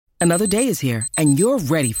Another day is here, and you're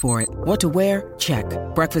ready for it. What to wear? Check.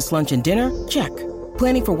 Breakfast, lunch, and dinner? Check.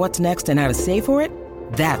 Planning for what's next and how to save for it?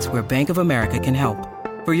 That's where Bank of America can help.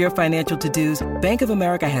 For your financial to-dos, Bank of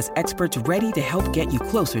America has experts ready to help get you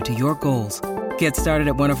closer to your goals. Get started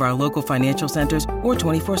at one of our local financial centers or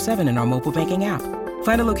 24/7 in our mobile banking app.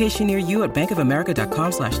 Find a location near you at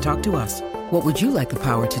bankofamerica.com/talktous. What would you like the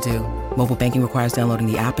power to do? Mobile banking requires downloading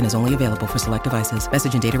the app and is only available for select devices.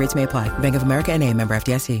 Message and data rates may apply. Bank of America N.A., member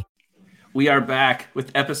FDIC. We are back with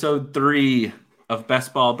episode 3 of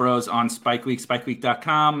Best Ball Bros on Spike Week,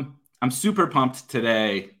 spikeweek.com. I'm super pumped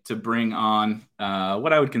today to bring on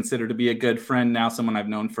what I would consider to be a good friend now, someone I've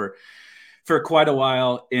known for quite a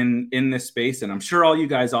while in this space. And I'm sure all you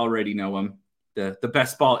guys already know him, the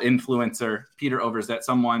best ball influencer, Peter Overzet,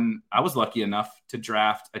 someone I was lucky enough to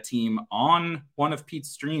draft a team on one of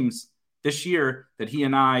Pete's streams this year that he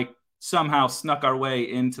and I somehow snuck our way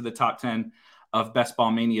into the top 10 of Best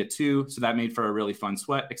Ball Mania 2. So that made for a really fun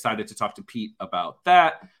sweat. Excited to talk to Pete about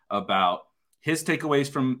that, about his takeaways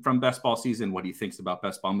from best ball season, what he thinks about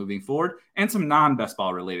best ball moving forward, and some non-best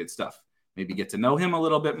ball related stuff. Maybe get to know him a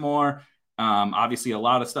little bit more. Obviously a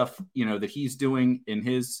lot of stuff, that he's doing in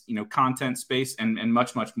his, content space and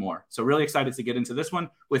much, much more. So really excited to get into this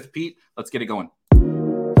one with Pete. Let's get it going.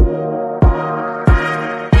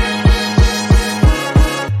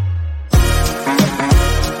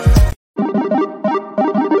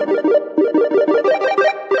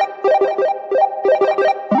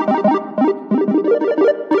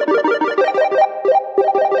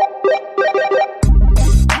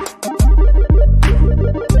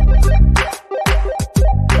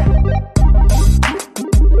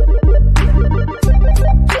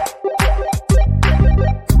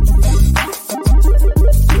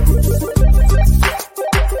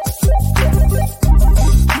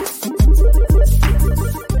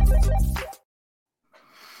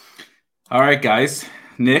 All right, guys.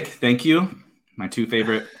 Nick, thank you. My two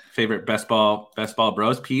favorite best ball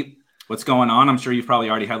bros. Pete, what's going on? I'm sure you've probably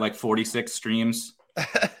already had like 46 streams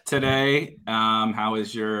today. How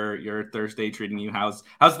is your Thursday treating you? How's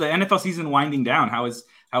the NFL season winding down? How is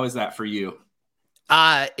that for you?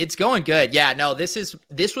 It's going good. Yeah, no, this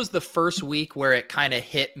was the first week where it kind of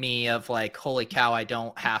hit me of like, holy cow, I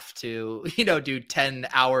don't have to, do 10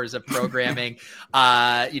 hours of programming.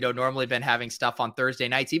 Normally been having stuff on Thursday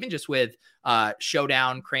nights, even just with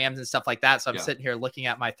showdown crams and stuff like that. So I'm sitting here looking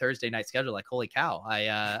at my Thursday night schedule, like, holy cow,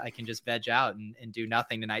 I can just veg out and do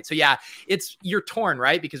nothing tonight. So yeah, you're torn,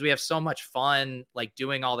 right? Because we have so much fun, like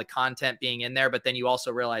doing all the content being in there, but then you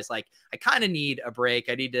also realize like, I kind of need a break.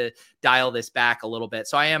 I need to dial this back a little bit.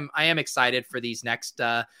 So I am excited for these next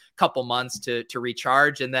couple months to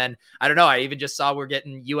recharge. And then I don't know, I even just saw we're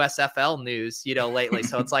getting USFL news, lately.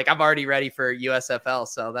 So it's like, I'm already ready for USFL.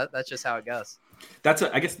 So that's just how it goes.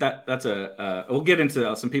 We'll get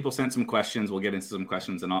into some people sent some questions. We'll get into some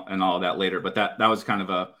questions and all of that later. But that was kind of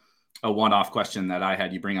a one-off question that I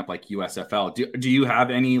had. You bring up like USFL. Do you have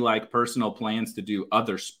any like personal plans to do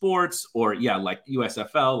other sports or like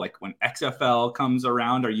USFL, like when XFL comes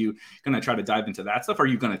around, are you going to try to dive into that stuff? Or are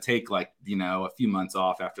you going to take like, a few months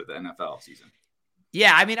off after the NFL season?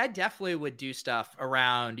 Yeah, I mean, I definitely would do stuff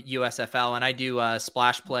around USFL, and I do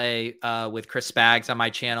Splash Play with Chris Spags on my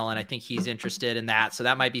channel, and I think he's interested in that. So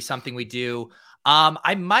that might be something we do.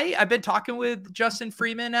 I've been talking with Justin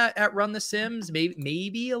Freeman at Run the Sims,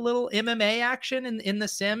 maybe a little MMA action in the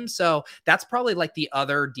Sims. So that's probably like the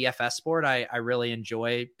other DFS sport I really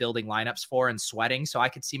enjoy building lineups for and sweating. So I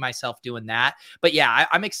could see myself doing that. But yeah,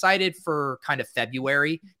 I'm excited for kind of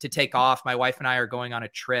February to take off. My wife and I are going on a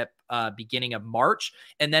trip beginning of March.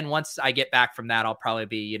 And then once I get back from that, I'll probably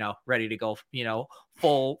be, ready to go,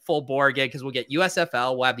 full bore again, because we'll get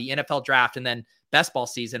USFL, we'll have the NFL draft, and then best ball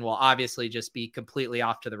season will obviously just be completely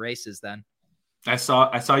off to the races then. I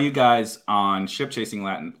saw you guys on Ship Chasing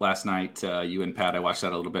last night. You and Pat, I watched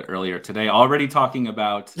that a little bit earlier today, already talking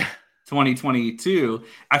about 2022.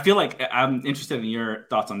 I feel like I'm interested in your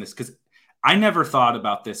thoughts on this because I never thought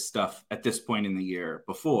about this stuff at this point in the year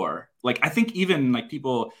before. Like, I think even like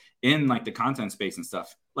people in like the content space and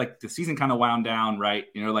stuff, like the season kind of wound down, right?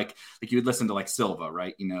 Like you would listen to like Silva,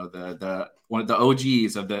 right? The one of the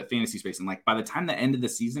OGs of the fantasy space. And like, by the time the end of the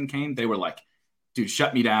season came, they were like, dude,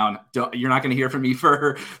 shut me down. You're not going to hear from me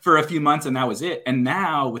for a few months. And that was it. And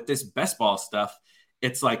now with this best ball stuff,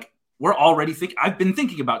 it's like, we're already I've been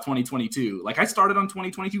thinking about 2022. Like I started on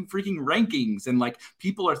 2022 freaking rankings and like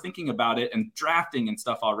people are thinking about it and drafting and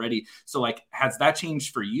stuff already. So like, has that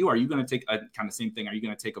changed for you? Are you going to take a kind of same thing? Are you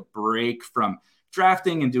going to take a break from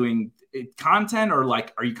drafting and doing content, or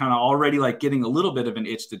like, are you kind of already like getting a little bit of an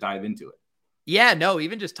itch to dive into it? Yeah, no,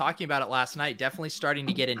 even just talking about it last night, definitely starting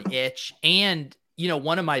to get an itch. And,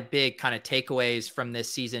 one of my big kind of takeaways from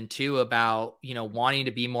this season too about, wanting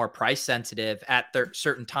to be more price sensitive at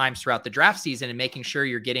certain times throughout the draft season and making sure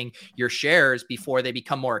you're getting your shares before they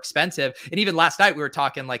become more expensive. And even last night we were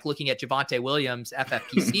talking, like looking at Javonte Williams,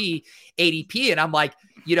 FFPC ADP. And I'm like,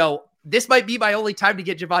 this might be my only time to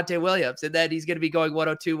get Javonte Williams. And then he's going to be going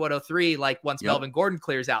 102, 103, like once Melvin Gordon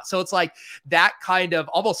clears out. So it's like that kind of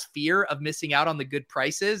almost fear of missing out on the good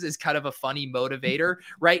prices is kind of a funny motivator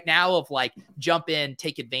right now of like jump in,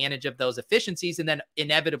 take advantage of those efficiencies. And then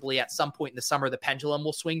inevitably at some point in the summer, the pendulum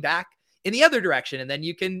will swing back in the other direction. And then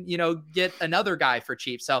you can, get another guy for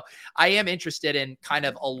cheap. So I am interested in kind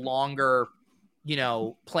of a longer,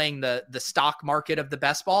 playing the stock market of the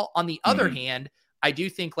best ball. On the other hand, I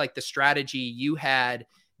do think like the strategy you had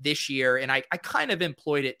this year, and I kind of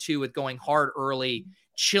employed it too with going hard early,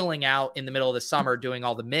 chilling out in the middle of the summer, doing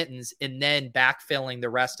all the mittens, and then backfilling the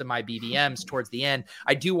rest of my BBMs towards the end.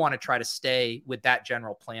 I do want to try to stay with that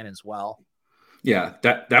general plan as well. Yeah,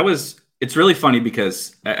 it's really funny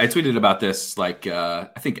because I tweeted about this, like,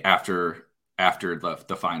 I think after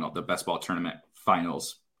the best ball tournament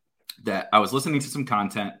finals, that I was listening to some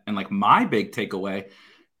content, and like my big takeaway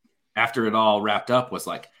after it all wrapped up was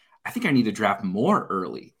like, I think I need to draft more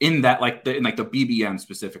early in that, like the BBM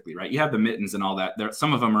specifically, right? You have the mittens and all that.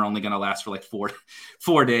 Some of them are only going to last for like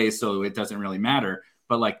four days, so it doesn't really matter.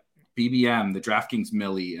 But like BBM, the DraftKings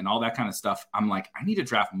Millie, and all that kind of stuff, I'm like, I need to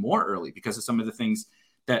draft more early because of some of the things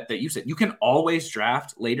that you said. You can always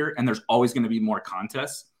draft later, and there's always going to be more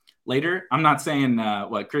contests later. I'm not saying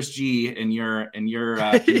what Chris G in your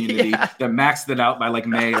community that maxed it out by like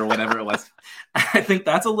May or whatever it was. I think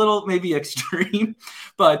that's a little maybe extreme,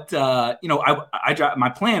 but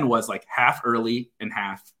my plan was like half early and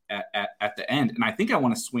half at the end, and I think I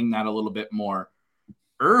want to swing that a little bit more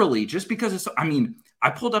early, just because I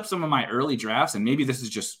pulled up some of my early drafts, and maybe this is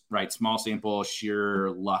just right, small sample,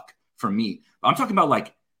 sheer luck for me. But I'm talking about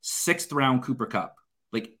like 6th round Cooper Kupp,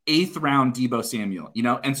 like 8th round Deebo Samuel,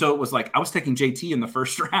 And so it was like, I was taking JT in the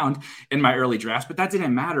first round in my early drafts, but that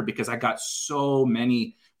didn't matter because I got so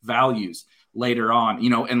many values later on,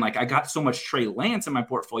 and like I got so much Trey Lance in my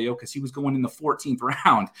portfolio because he was going in the 14th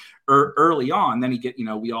round or early on. Then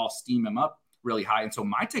we all steam him up really high. And so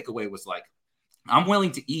my takeaway was like, I'm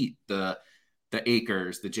willing to eat the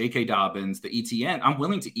Akers, the J.K. Dobbins, the ETN. I'm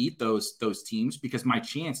willing to eat those teams because my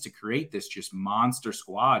chance to create this just monster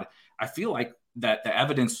squad, I feel like that the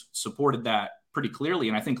evidence supported that pretty clearly.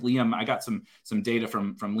 And I think Liam, I got some data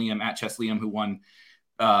from Liam at Chess Liam, who won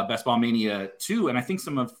Best Ball Mania 2. And I think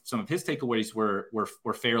some of his takeaways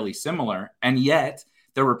were fairly similar. And yet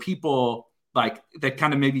there were people like that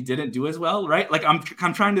kind of maybe didn't do as well, right? Like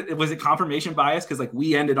I'm trying to, was it confirmation bias? Cause like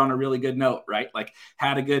we ended on a really good note, right? Like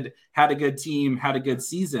had a good team, had a good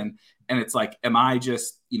season. And it's like, am I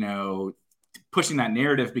just, pushing that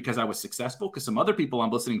narrative because I was successful? Because some other people I'm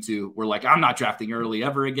listening to were like, I'm not drafting early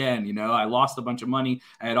ever again. I lost a bunch of money.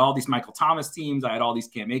 I had all these Michael Thomas teams. I had all these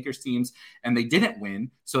Cam Akers teams, and they didn't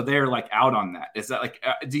win. So they're like out on that. Is that like,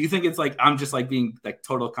 do you think it's like, I'm just like being like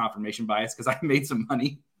total confirmation bias because I made some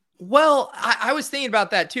money? Well, I was thinking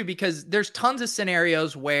about that too, because there's tons of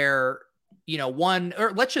scenarios where,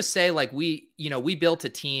 or let's just say like we built a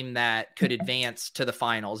team that could advance to the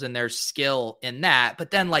finals and there's skill in that,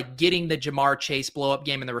 but then like getting the Jamar Chase blow up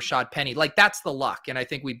game and the Rashad Penny, like that's the luck. And I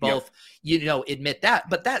think we both, admit that.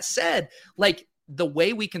 But that said, like the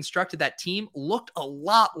way we constructed that team looked a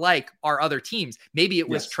lot like our other teams. Maybe it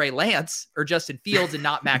was Trey Lance or Justin Fields and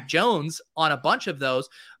not Mac Jones on a bunch of those,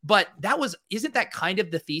 but isn't that kind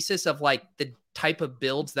of the thesis of like the type of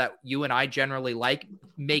builds that you and I generally like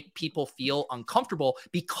make people feel uncomfortable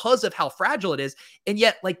because of how fragile it is. And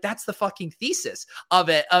yet like, that's the fucking thesis of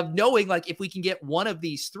it, of knowing like, if we can get one of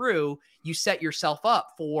these through, you set yourself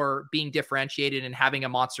up for being differentiated and having a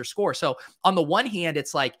monster score. So on the one hand,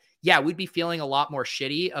 it's like, yeah, we'd be feeling a lot more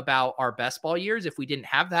shitty about our best ball years if we didn't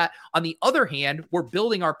have that. On the other hand, we're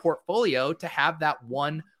building our portfolio to have that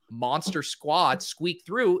one monster squad squeak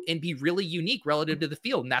through and be really unique relative to the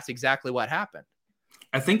field. And that's exactly what happened.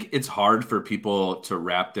 I think it's hard for people to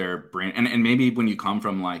wrap their brain. And maybe when you come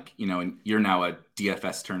from like, and you're now a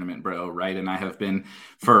DFS tournament bro, right? And I have been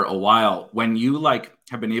for a while. When you like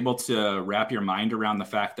have been able to wrap your mind around the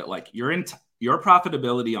fact that like your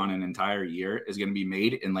profitability on an entire year is going to be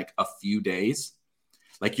made in like a few days.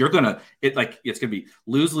 Like it's going to be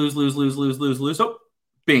lose. Oh,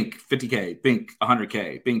 bink 50K, bink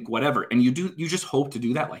 100K, bink whatever. And you just hope to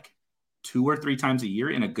do that like 2 or 3 times a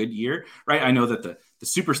year in a good year, right? I know that the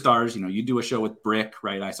superstars, you do a show with Brick,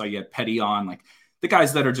 right? I saw you had Petty on, like the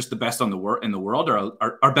guys that are just the best in the world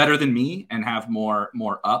are better than me and have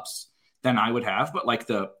more ups than I would have. But like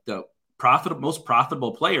the most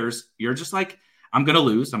profitable players, you're just like, I'm going to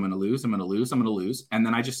lose. I'm going to lose. I'm going to lose. I'm going to lose. And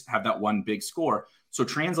then I just have that one big score. So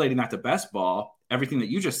translating that to best ball, everything that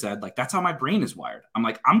you just said, like that's how my brain is wired. I'm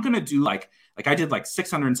like, I'm going to do like I did like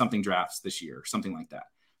 600 and something drafts this year or something like that.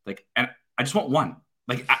 Like, and I just want one,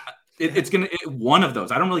 like it's going to, one of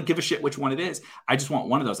those. I don't really give a shit which one it is. I just want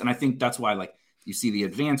one of those. And I think that's why like you see the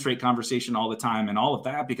advance rate conversation all the time and all of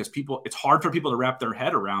that, because it's hard for people to wrap their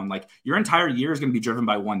head around. Like your entire year is going to be driven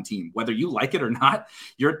by one team, whether you like it or not.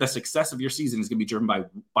 The success of your season is going to be driven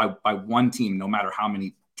by one team, no matter how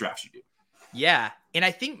many drafts you do. Yeah. And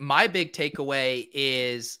I think my big takeaway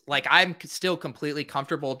is like, I'm still completely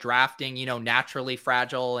comfortable drafting, naturally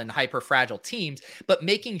fragile and hyper fragile teams, but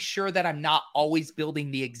making sure that I'm not always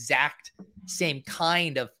building the exact same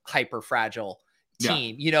kind of hyper fragile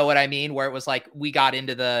team. Yeah. You know what I mean? Where it was like, we got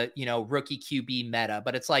into the, rookie QB meta,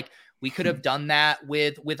 but it's like, we could have done that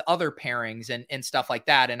with other pairings and stuff like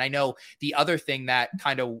that. And I know the other thing that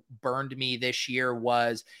kind of burned me this year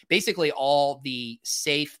was basically all the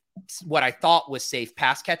safe, what I thought was safe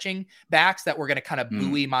pass catching backs that were going to kind of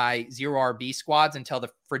buoy my 0 RB squads until the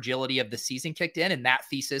fragility of the season kicked in. And that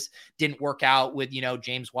thesis didn't work out with,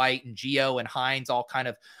 James White and Gio and Hines all kind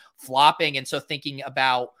of flopping. And so thinking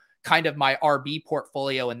about kind of my RB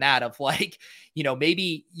portfolio and that of like,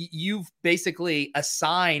 maybe you've basically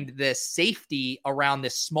assigned this safety around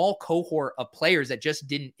this small cohort of players that just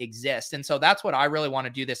didn't exist. And so that's what I really want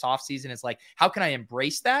to do this offseason is like, how can I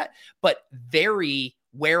embrace that, but vary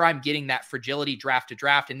where I'm getting that fragility draft to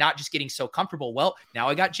draft and not just getting so comfortable. Well, now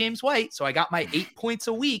I got James White, so I got my 8 points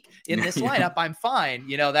a week in this lineup. I'm fine.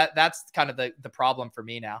 That's kind of the problem for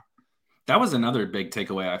me now. That was another big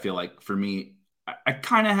takeaway. I feel like for me, I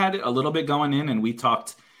kind of had it a little bit going in, and we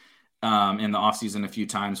talked in the offseason a few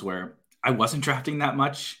times where I wasn't drafting that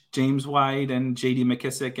much James White and JD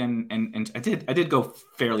McKissick. And I did go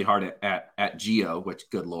fairly hard at Gio, which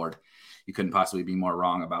good Lord, you couldn't possibly be more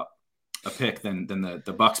wrong about a pick than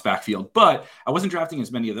the Bucks backfield, but I wasn't drafting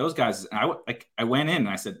as many of those guys. And I went in and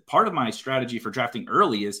I said, part of my strategy for drafting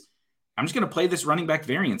early is I'm just going to play this running back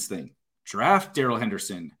variance thing. Draft Darrell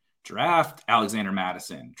Henderson, draft Alexander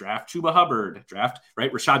Madison, draft Chuba Hubbard,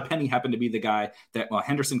 right? Rashad Penny happened to be the guy that,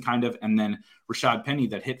 Henderson kind of, and then Rashad Penny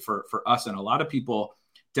that hit for us and a lot of people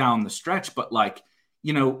down the stretch. But like,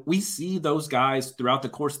 we see those guys throughout the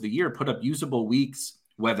course of the year put up usable weeks,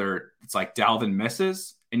 whether it's like Dalvin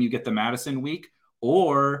misses and you get the Madison week,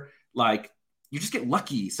 or like you just get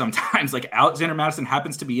lucky sometimes. Like Alexander Madison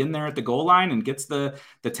happens to be in there at the goal line and gets the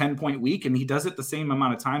 10-point week, and he does it the same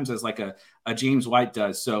amount of times as like a James White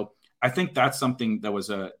does. So I think that's something that was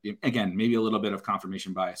again, maybe a little bit of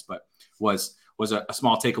confirmation bias, but was a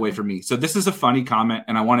small takeaway for me. So this is a funny comment,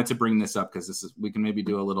 and I wanted to bring this up because we can maybe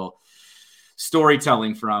do a little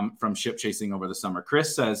storytelling from ship chasing over the summer.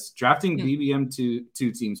 Chris says drafting BBM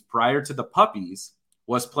two teams prior to the puppies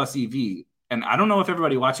was plus EV. And I don't know if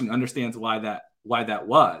everybody watching understands why that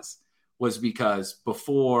was because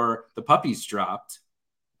before the puppies dropped,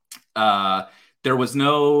 there was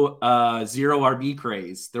no 0 RB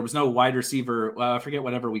craze. There was no wide receiver. I forget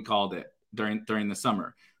whatever we called it during the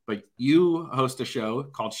summer. But you host a show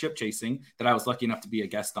called Ship Chasing that I was lucky enough to be a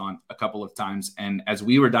guest on a couple of times. And as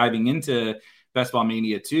we were diving into Best Ball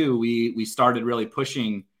Mania 2, we started really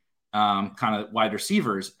pushing kind of wide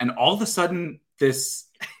receivers. And all of a sudden, this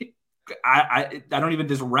I don't even,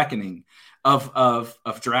 this reckoning of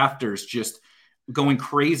drafters just going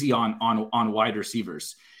crazy on wide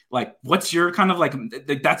receivers. Like, what's your kind of like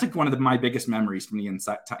that's like one of my biggest memories from the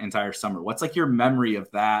entire summer. What's like your memory of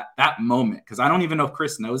that moment? Because I don't even know if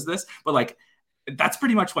Chris knows this, but like that's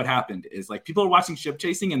pretty much what happened. Is like people are watching Ship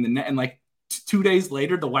Chasing, and like 2 days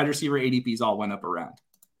later, the wide receiver ADPs all went up around.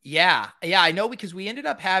 Yeah, I know, because we ended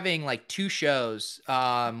up having like 2 shows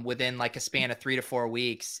within like a span of 3 to 4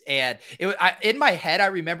 weeks, and in my head I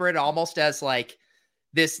remember it almost as like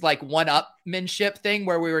this like one-upmanship thing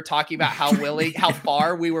where we were talking about how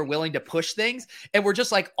far we were willing to push things, and we're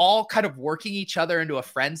just like all kind of working each other into a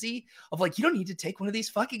frenzy of like, you don't need to take one of these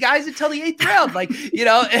fucking guys until the 8th round, like,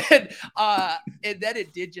 and then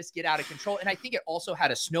it did just get out of control. And I think it also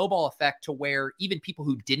had a snowball effect to where even people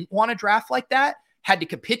who didn't want to draft like that had to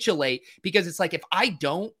capitulate, because it's like, if I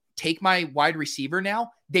don't take my wide receiver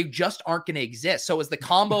now, they just aren't going to exist. So it was the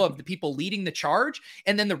combo of the people leading the charge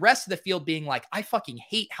and then the rest of the field being like, I fucking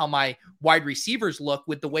hate how my wide receivers look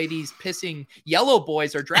with the way these pissing yellow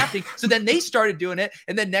boys are drafting. So then they started doing it.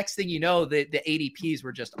 And then next thing you know, the ADPs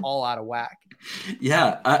were just all out of whack.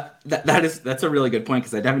 Yeah, that's a really good point,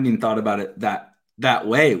 because I haven't even thought about it that that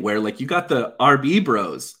way where like you got the RB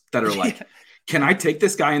bros that are like, can I take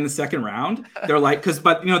this guy in the second round? They're like,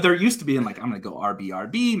 but they're used to being like, I'm going to go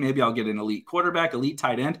RB. Maybe I'll get an elite quarterback, elite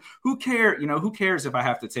tight end. Who cares if I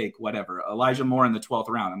have to take whatever, Elijah Moore in the 12th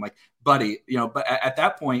round? I'm like, buddy, but at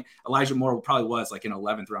that point, Elijah Moore probably was like an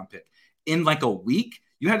 11th round pick. In like a week,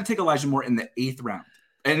 you had to take Elijah Moore in the 8th round.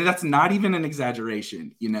 And that's not even an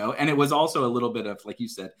exaggeration, and it was also a little bit of, like you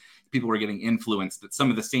said, people were getting influenced that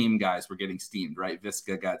some of the same guys were getting steamed, right?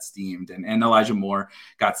 Visca got steamed and Elijah Moore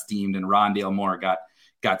got steamed and Rondale Moore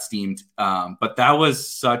got steamed. But that was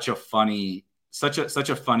such a funny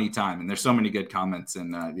time. And there's so many good comments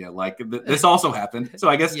and this also happened. So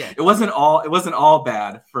I guess it wasn't all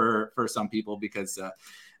bad for some people because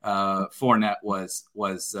Fournette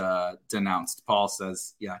was denounced. Paul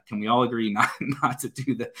says, can we all agree not to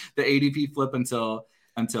do the ADP flip until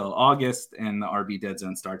August and the RB dead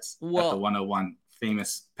zone starts at the 101,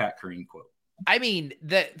 famous Pat Kareem quote. I mean,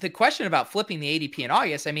 the question about flipping the ADP in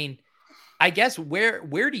August, I mean, I guess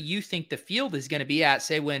where do you think the field is going to be at,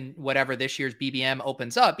 say, when whatever this year's BBM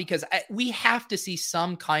opens up? Because we have to see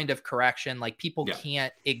some kind of correction. Like people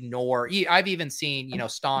can't ignore. I've even seen,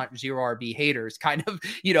 staunch zero RB haters kind of,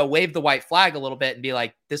 wave the white flag a little bit and be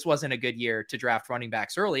like, this wasn't a good year to draft running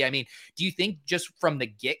backs early. I mean, do you think just from the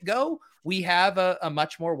get-go, we have a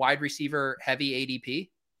much more wide receiver heavy ADP?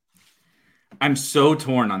 I'm so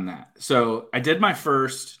torn on that. So I did my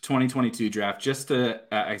first 2022 draft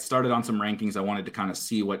I started on some rankings. I wanted to kind of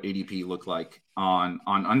see what ADP looked like on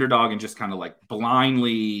Underdog and just kind of like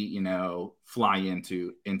blindly, fly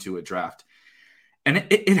into a draft. And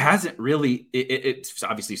it hasn't really, it's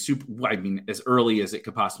obviously super, I mean, as early as it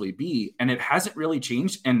could possibly be. And it hasn't really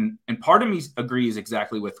changed. And part of me agrees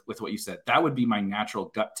exactly with what you said. That would be my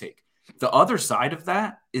natural gut take. The other side of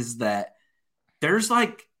that is that there's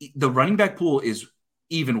like the running back pool is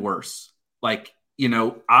even worse. Like,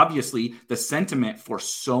 obviously the sentiment for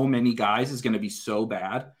so many guys is going to be so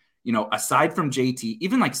bad. Aside from JT,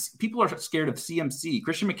 even like people are scared of CMC.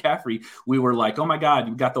 Christian McCaffrey, we were like, oh my God,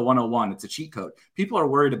 you got the 101. It's a cheat code. People are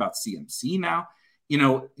worried about CMC now.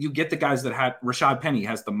 You get the guys that had Rashad Penny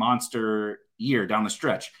has the monster year down the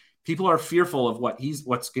stretch. People are fearful of what he's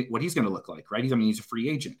going to look like, right? He's a free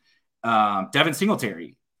agent. Devin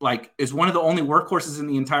Singletary, is one of the only workhorses in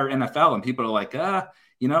the entire NFL. And people are like, I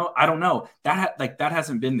don't know. That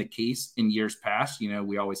hasn't been the case in years past.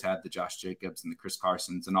 We always had the Josh Jacobs and the Chris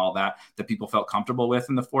Carsons and all that people felt comfortable with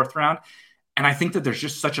in the 4th round. And I think that there's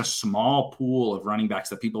just such a small pool of running backs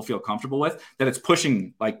that people feel comfortable with that it's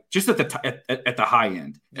pushing just at the high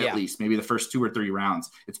end, at least maybe the first 2 or 3 rounds,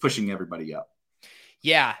 it's pushing everybody up.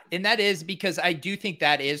 Yeah. And that is because I do think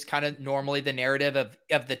that is kind of normally the narrative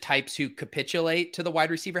of the types who capitulate to the wide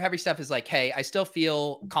receiver heavy stuff is like, hey, I still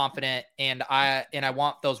feel confident and I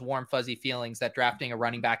want those warm, fuzzy feelings that drafting a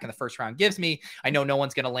running back in the 1st round gives me. I know no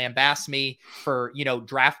one's going to lambaste me for,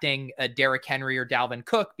 drafting a Derrick Henry or Dalvin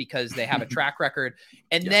Cook because they have a track record.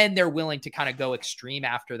 And then they're willing to kind of go extreme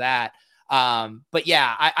after that. But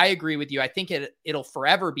yeah, I agree with you. I think it'll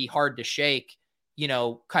forever be hard to shake,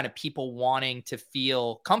 kind of people wanting to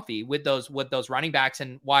feel comfy with those running backs.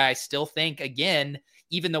 And why I still think, again,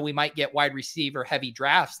 even though we might get wide receiver heavy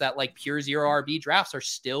drafts, that like pure zero RB drafts are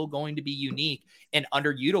still going to be unique and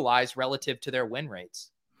underutilized relative to their win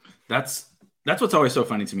rates. That's what's always so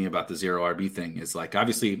funny to me about the zero RB thing is like,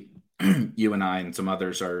 obviously you and I and some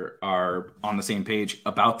others are on the same page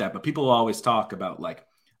about that, but people always talk about like,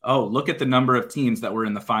 oh, look at the number of teams that were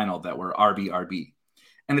in the final that were RB.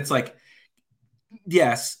 And it's like,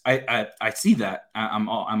 yes, I see that. I'm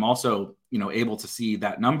also, able to see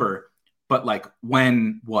that number, but like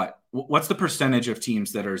what's the percentage of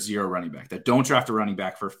teams that are zero running back that don't draft a running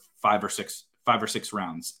back for 5 or 6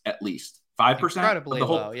 rounds, at least 5%? Incredibly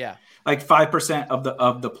low. Yeah. Like 5%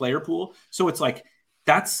 of the player pool. So it's like,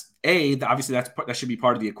 that's obviously that should be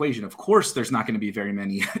part of the equation. Of course, there's not going to be very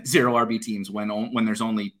many zero RB teams when there's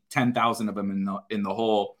only 10,000 of them in the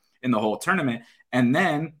whole tournament. And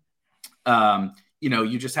then,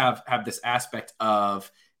 you just have this aspect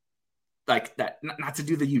of like that, not to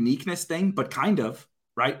do the uniqueness thing, but kind of,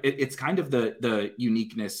 right. It's kind of the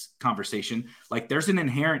uniqueness conversation. Like there's an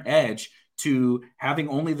inherent edge to having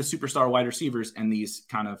only the superstar wide receivers and these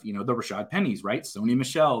kind of, the Rashad Pennies, right? Sony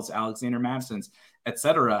Michel's, Alexander Madison's, et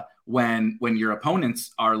cetera, when your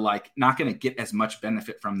opponents are like not going to get as much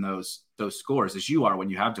benefit from those scores as you are when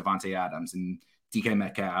you have Devontae Adams and DK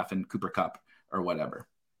Metcalf and Cooper Kupp or whatever.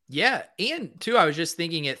 Yeah. And too, I was just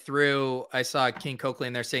thinking it through. I saw King Coakley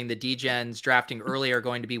in there saying the D-Gens drafting early are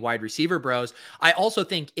going to be wide receiver bros. I also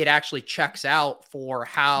think it actually checks out for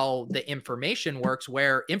how the information works,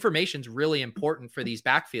 where information's really important for these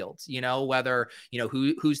backfields, whether,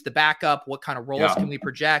 who's the backup, what kind of roles can we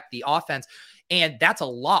project, the offense. And that's a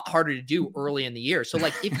lot harder to do early in the year. So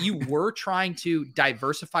like if you were trying to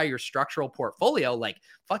diversify your structural portfolio, like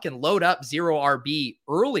fucking load up zero RB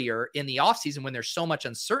earlier in the offseason when there's so much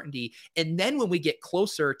uncertainty. And then when we get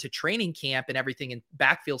closer to training camp and everything and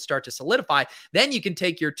backfield start to solidify, then you can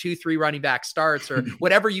take your 2-3 running back starts or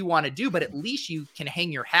whatever you want to do. But at least you can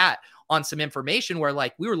hang your hat on some information where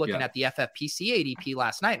like we were looking at the FFPC ADP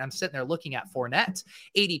last night and I'm sitting there looking at Fournette's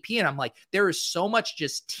ADP and I'm like, there is so much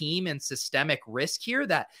just team and systemic risk here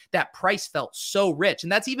that price felt so rich.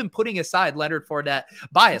 And that's even putting aside Leonard Fournette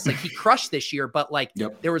bias. Like he crushed this year, but like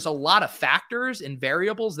there was a lot of factors and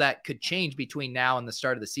variables that could change between now and the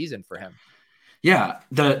start of the season for him. Yeah,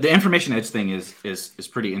 the information edge thing is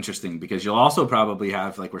pretty interesting because you'll also probably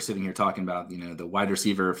have, like we're sitting here talking about, the wide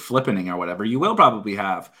receiver flipping or whatever. You will probably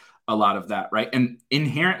have a lot of that, right? And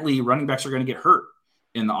inherently, running backs are going to get hurt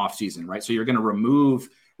in the offseason, right? So you're going to remove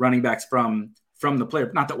running backs from the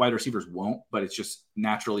player. Not that wide receivers won't, but it's just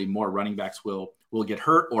naturally more running backs will get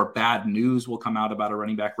hurt or bad news will come out about a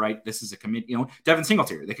running back, right? This is a commit, Devin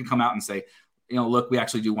Singletary. They could come out and say, look, we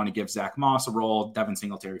actually do want to give Zach Moss a role. Devin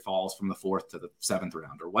Singletary falls from the 4th to the 7th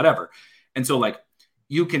round or whatever. And so like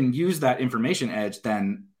you can use that information edge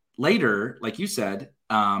then later, like you said,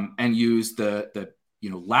 and use the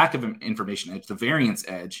lack of information edge, the variance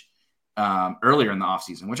edge earlier in the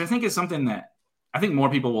offseason, which I think is something that I think more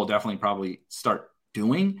people will definitely probably start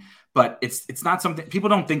doing, but it's not something people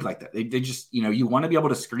don't think like that. They just, you want to be able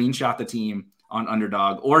to screenshot the team on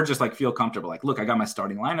Underdog or just like feel comfortable. Like, look, I got my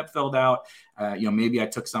starting lineup filled out. Maybe I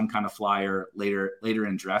took some kind of flyer later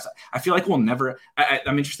in drafts. I feel like we'll never,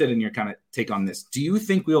 I'm interested in your kind of take on this. Do you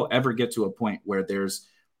think we'll ever get to a point where there's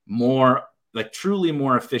more, like truly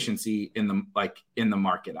more efficiency in the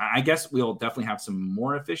market? I guess we'll definitely have some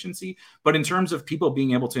more efficiency, but in terms of people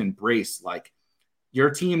being able to embrace, like, your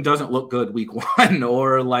team doesn't look good week 1,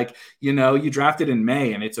 or like, you drafted in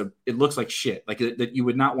May and it looks like shit. Like that you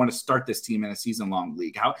would not want to start this team in a season long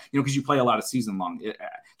league. How, cause you play a lot of season long. Do you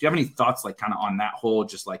have any thoughts like kind of on that whole,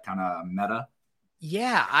 just like kind of meta?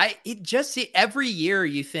 Yeah. Every year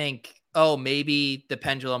you think, oh, maybe the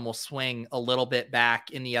pendulum will swing a little bit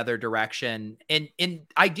back in the other direction. And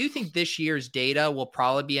I do think this year's data will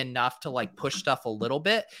probably be enough to like push stuff a little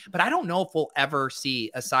bit, but I don't know if we'll ever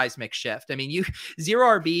see a seismic shift. I mean,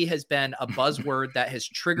 zero RB has been a buzzword that has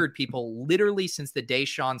triggered people literally since the day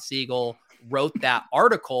Sean Siegel wrote that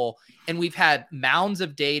article. And we've had mounds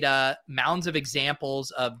of data, mounds of examples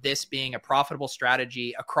of this being a profitable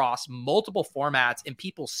strategy across multiple formats, and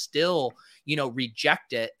people still,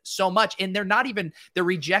 reject it so much. And they're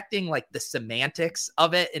rejecting like the semantics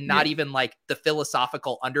of it and not even like the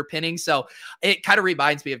philosophical underpinning. So it kind of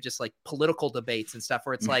reminds me of just like political debates and stuff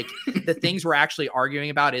where it's like the things we're actually arguing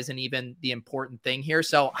about isn't even the important thing here.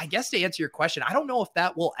 So I guess to answer your question, I don't know if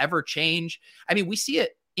that will ever change. I mean, we see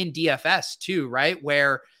it in DFS too, right?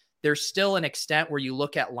 Where there's still an extent where you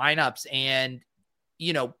look at lineups and,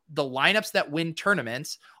 the lineups that win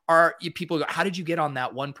tournaments are people go, how did you get on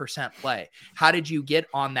that 1% play? How did you get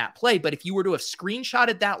on that play? But if you were to have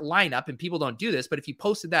screenshotted that lineup, and people don't do this, but if you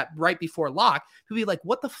posted that right before lock, people be like,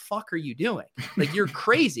 what the fuck are you doing? Like, you're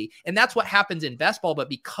crazy. And that's what happens in best ball. But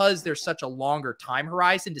because there's such a longer time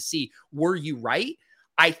horizon to see, were you right?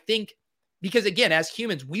 I think, because again, as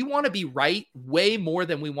humans, we want to be right way more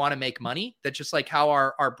than we want to make money. That's just like how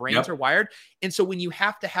our brains are wired. And so when you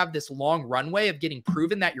have to have this long runway of getting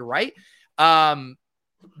proven that you're right,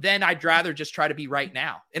 then I'd rather just try to be right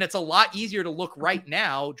now. And it's a lot easier to look right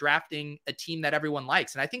now drafting a team that everyone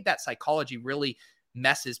likes. And I think that psychology really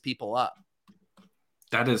messes people up.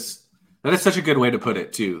 That is such a good way to put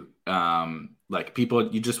it too. Like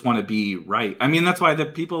people, you just want to be right. I mean, that's why the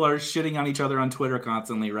people are shitting on each other on Twitter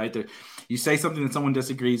constantly, right? You say something that someone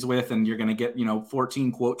disagrees with and you're going to get,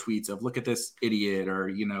 14 quote tweets of look at this idiot or,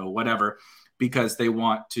 whatever, because they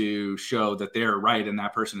want to show that they're right and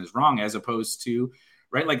that person is wrong, as opposed to,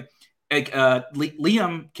 right? Like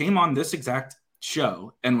Liam came on this exact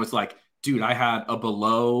show and was like, dude, I had a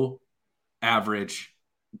below average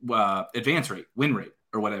advance rate, win rate,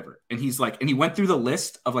 or whatever. And he's like, and he went through the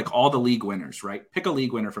list of like all the league winners, right? Pick a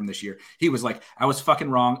league winner from this year. He was like, I was fucking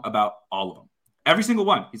wrong about all of them. Every single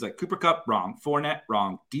one. He's like, Cooper Kupp, wrong. Fournette,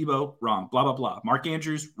 wrong. Debo, wrong. Blah, blah, blah. Mark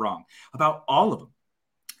Andrews, wrong. About all of them.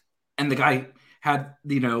 And the guy had,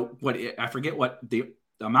 I forget what the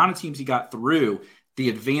amount of teams he got through the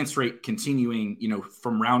advance rate continuing,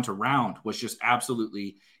 from round to round was just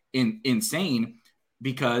absolutely insane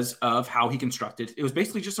because of how he constructed. It was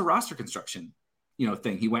basically just a roster construction,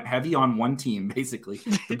 thing. He went heavy on one team, basically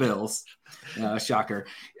the Bills. Shocker.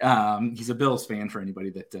 He's a Bills fan for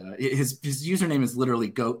anybody that his username is literally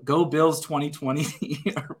go Bills 2020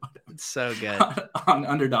 or whatever. It's so good on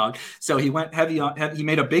Underdog. So he went heavy on. He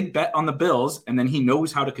made a big bet on the Bills, and then he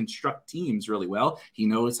knows how to construct teams really well. He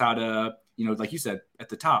knows how to, like you said at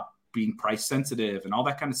the top, being price sensitive and all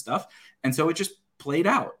that kind of stuff. And so it just played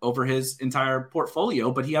out over his entire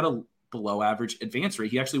portfolio. But he had a below average advance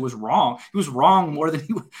rate. He actually was wrong. He was wrong more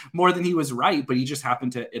than he was right, but he just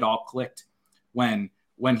happened to, it all clicked when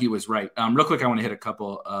he was right. Real quick, I want to hit a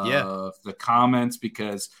couple of the comments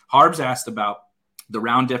because Harbs asked about the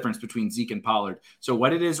round difference between Zeke and Pollard. So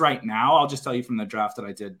what it is right now, I'll just tell you from the draft that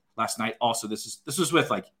I did last night. Also, this was with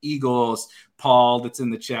like Eagles, Paul that's in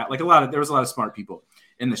the chat. Like there was a lot of smart people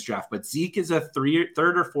in this draft, but Zeke is a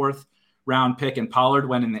third or fourth round pick and Pollard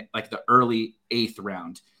went in the early 8th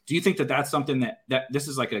round. Do you think that that's something that this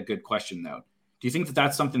is like a good question though? Do you think that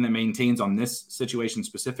that's something that maintains on this situation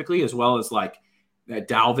specifically, as well as like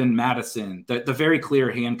Dalvin Madison, the very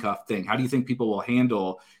clear handcuff thing? How do you think people will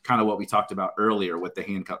handle kind of what we talked about earlier with the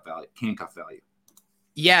handcuff value?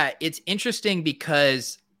 Yeah, it's interesting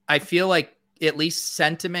because I feel like at least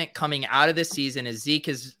sentiment coming out of this season is Zeke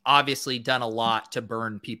has obviously done a lot to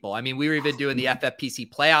burn people. I mean, we were even doing the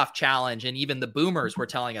FFPC playoff challenge and even the boomers were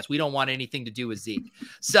telling us we don't want anything to do with Zeke.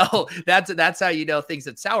 So that's how things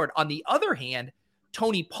have soured. On the other hand,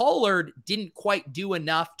 Tony Pollard didn't quite do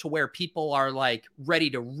enough to where people are like ready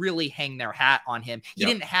to really hang their hat on him. He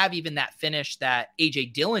didn't have even that finish that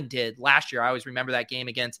AJ Dillon did last year. I always remember that game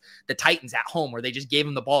against the Titans at home where they just gave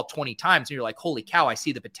him the ball 20 times. And you're like, holy cow, I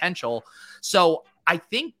see the potential. So I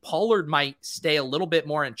think Pollard might stay a little bit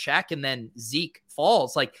more in check and then Zeke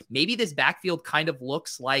falls. Like maybe this backfield kind of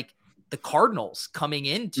looks like the Cardinals coming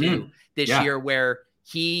into this year where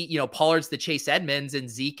Pollard's the Chase Edmonds and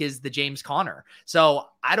Zeke is the James Conner. So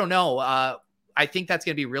I don't know. I think that's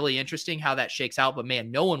going to be really interesting how that shakes out, but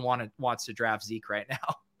man, no one wants to draft Zeke right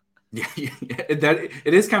now. Yeah.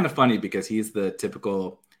 It is kind of funny because he's the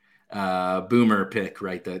typical boomer pick,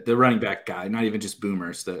 right? The running back guy, not even just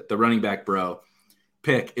boomers, the running back bro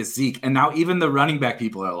pick is Zeke. And now even the running back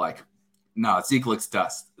people are like, no, Zeke looks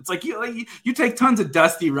dust. It's like you take tons of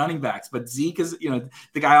dusty running backs, but Zeke is, the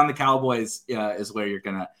guy on the Cowboys is where you're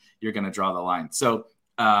gonna draw the line. So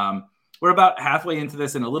we're about halfway into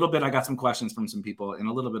this, and a little bit I got some questions from some people in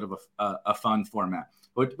a little bit of a fun format.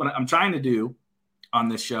 What I'm trying to do on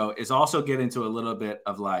this show is also get into a little bit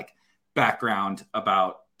of like background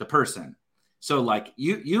about the person. So like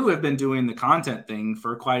you have been doing the content thing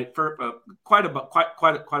for quite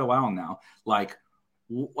a while now. Like,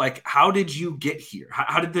 how did you get here?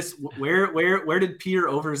 How did this, where did Peter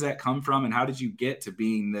Overzet come from? And how did you get to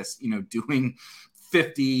being this, doing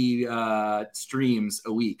 50 streams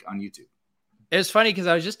a week on YouTube? It was funny because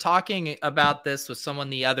I was just talking about this with someone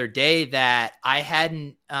the other day that I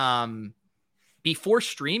hadn't, before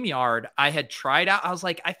StreamYard, I had tried out. I was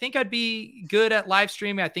like, I think I'd be good at live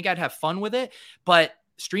streaming. I think I'd have fun with it, but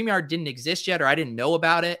StreamYard didn't exist yet, or I didn't know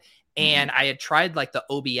about it. And I had tried like the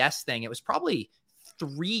OBS thing. It was probably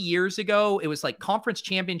 3 years ago. It was like conference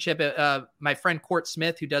championship. My friend Court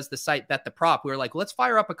Smith, who does the site Bet the Prop, we were like, let's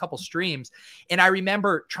fire up a couple streams. And I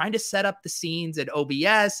remember trying to set up the scenes at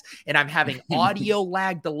OBS and I'm having audio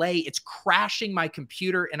lag delay. It's crashing my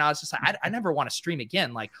computer. And I was just like, I never want to stream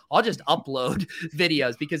again. Like I'll just upload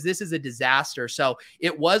videos because this is a disaster. So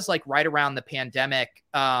it was like right around the pandemic.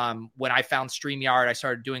 When I found StreamYard, I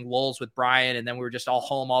started doing lulls with Brian and then we were just all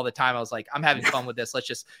home all the time. I was like, I'm having fun with this. Let's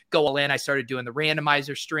just go all in. I started doing the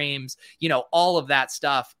randomizer streams, all of that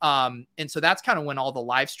stuff. And so that's kind of when all the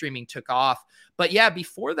live streaming took off. But yeah,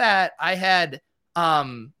 before that I had,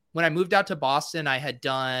 when I moved out to Boston, I had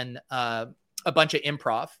done, a bunch of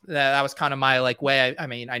improv. That was kind of my like way. I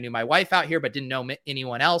mean, I knew my wife out here, but didn't know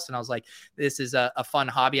anyone else. And I was like, this is a fun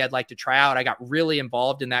hobby I'd like to try out. I got really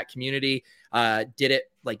involved in that community, did it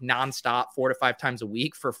like nonstop 4 to 5 times a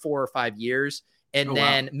week for 4 or 5 years. And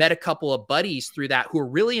then met a couple of buddies through that who were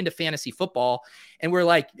really into fantasy football. And we're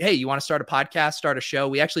like, hey, you want to start a podcast, start a show?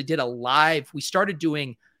 We actually did a live. We started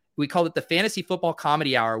doing, we called it the Fantasy Football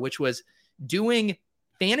Comedy Hour, which was doing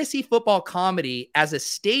fantasy football comedy as a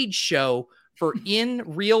stage show for in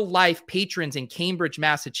real life patrons in Cambridge,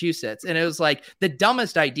 Massachusetts. And it was like the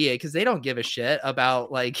dumbest idea because they don't give a shit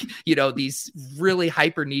about like, these really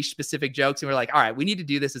hyper niche specific jokes. And we're like, all right, we need to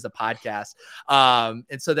do this as a podcast.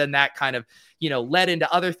 And so then that kind of, led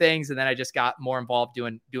into other things. And then I just got more involved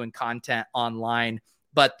doing content online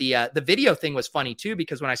But the video thing was funny too,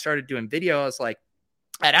 because when I started doing video, I was like,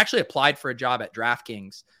 I'd actually applied for a job at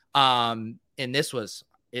DraftKings. And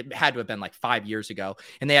it had to have been like 5 years ago,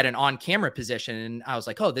 and they had an on-camera position. And I was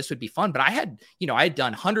like, oh, this would be fun. But I had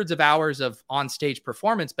done hundreds of hours of on-stage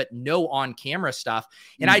performance, but no on-camera stuff.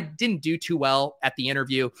 And I didn't do too well at the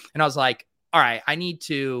interview. And I was like, all right, I need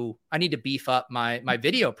to beef up my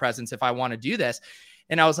video presence if I want to do this.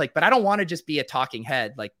 And I was like, but I don't want to just be a talking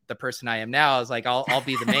head like the person I am now. I was like, I'll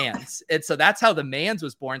be the Mans. And so that's how the Mans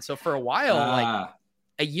was born. So for a while, like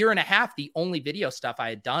a year and a half, the only video stuff I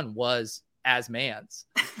had done was as Mans.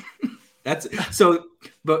 That's so,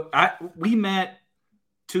 but we met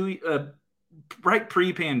right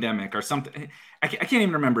pre-pandemic or something. I can't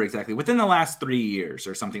even remember exactly. Within the last 3 years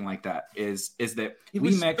or something like that is that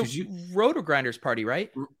we met because you Roto Grinders party,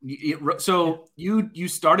 right? So you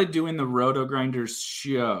started doing the Roto Grinders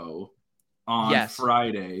show on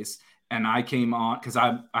Fridays, and I came on because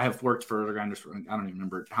I have worked for Roto Grinders for, I don't even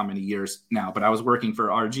remember how many years now, but I was working for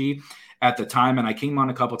RG at the time, and I came on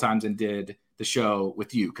a couple times and did the show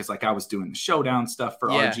with you because like I was doing the showdown stuff for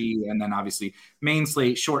RG, and then obviously main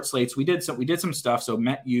slate, short slates. We did some stuff. So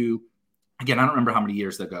met you again. I don't remember how many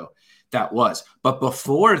years ago that was, but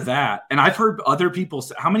before that, and I've heard other people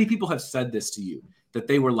say, how many people have said this to you that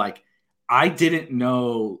they were like, I didn't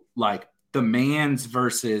know like the Mans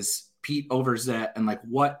versus Pete Overzet and like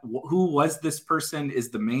who was this person? Is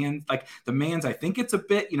the man like the Mans? I think it's a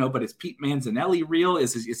bit, but is Pete Manzanelli real?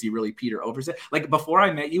 Is he really Peter Overzet? Like before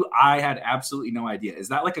I met you, I had absolutely no idea. Is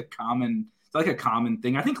that like a common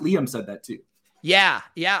thing? I think Liam said that too. Yeah.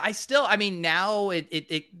 I mean, now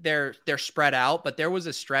they're spread out, but there was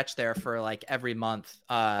a stretch there for like every month.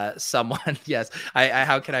 Someone, yes.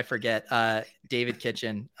 How can I forget? David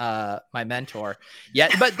Kitchen, my mentor. Yeah.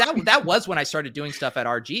 But that was when I started doing stuff at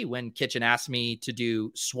RG, when Kitchen asked me to do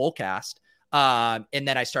Swolecast. And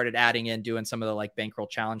then I started adding in doing some of the like bankroll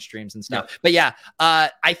challenge streams and stuff. Yeah.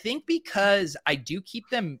 But I think because I do keep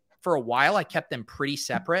them for a while, I kept them pretty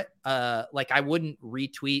separate. Like I wouldn't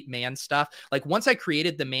retweet Mans stuff. Like once I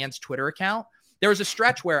created the Mans Twitter account, there was a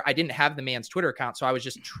stretch where I didn't have the Mans Twitter account. So I was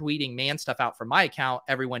just tweeting Mans stuff out from my account.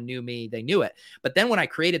 Everyone knew me. They knew it. But then when I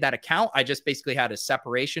created that account, I just basically had a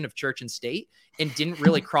separation of church and state and didn't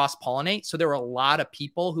really cross-pollinate. So there were a lot of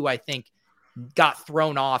people who I think got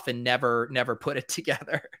thrown off and never put it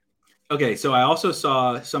together. Okay. So I also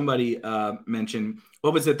saw somebody mention,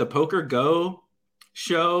 what was it? The Poker Go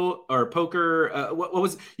show or poker what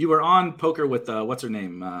was you were on poker with what's her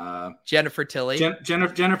name, Jennifer Tilley.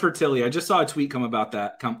 Jennifer Tilley. I just saw a tweet come up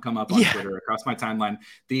on Twitter across my timeline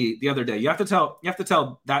the other day. You have to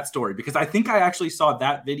tell that story because I think I actually saw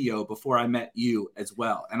that video before I met you as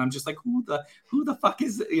well, and I'm just like, who the fuck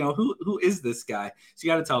is who is this guy? So you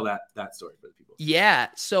got to tell that story for the people. Yeah.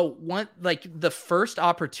 So the first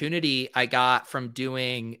opportunity I got from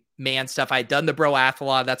doing Man stuff, I had done the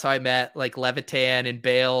Broathlon. That's how I met like Levitan and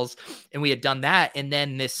Bales, and we had done that. And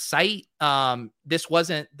then this site, this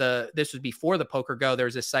was before the Poker Go. There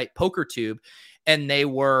was this site, PokerTube, and they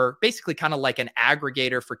were basically kind of like an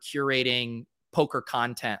aggregator for curating poker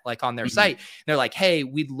content, like on their site. And they're like, hey,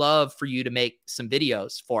 we'd love for you to make some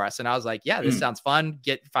videos for us. And I was like, yeah, this sounds fun.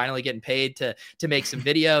 Finally getting paid to make some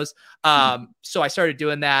videos. So I started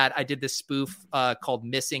doing that. I did this spoof called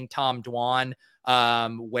Missing Tom Dwan,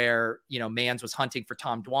 where Mans was hunting for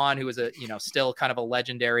Tom Dwan, who was a still kind of a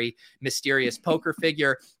legendary mysterious poker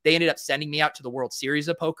figure. They ended up sending me out to the World Series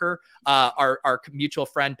of Poker. Our mutual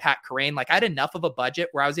friend Pat Carrain, like I had enough of a budget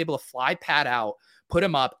where I was able to fly Pat out, put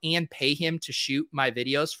him up, and pay him to shoot my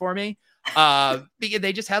videos for me. Because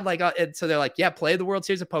they just had and so they're like, yeah, play the World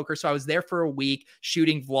Series of Poker. So I was there for a week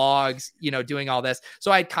shooting vlogs, doing all this.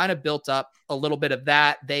 So I kind of built up a little bit of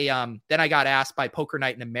that. They then I got asked by Poker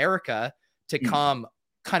Night in America to come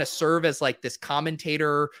kind of serve as like this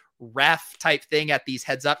commentator ref type thing at these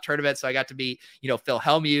heads up tournaments. So I got to be, Phil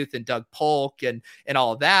Hellmuth and Doug Polk and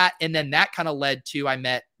all of that. And then that kind of led to, I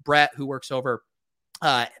met Brett Hanks,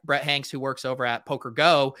 who works over at Poker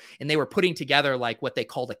Go, and they were putting together like what they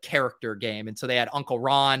called a character game. And so they had Uncle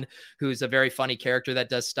Ron, who's a very funny character that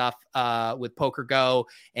does stuff with Poker Go,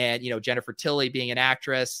 and Jennifer Tilley being an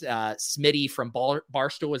actress, Smitty from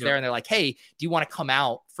Barstool was there, and they're like, hey, do you want to come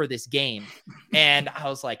out for this game? And I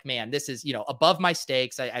was like, man, this is above my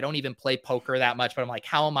stakes. I don't even play poker that much, but I'm like,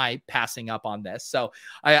 how am I passing up on this? So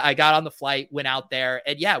I got on the flight, went out there,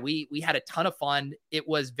 and yeah, we had a ton of fun. It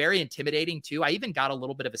was very intimidating too. I even got a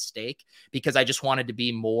little bit of a stake because I just wanted to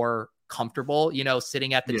be more comfortable,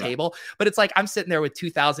 sitting at the table. But it's like, I'm sitting there with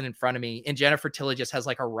 2,000 in front of me, and Jennifer Tilly just has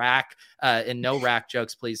like a rack, and no rack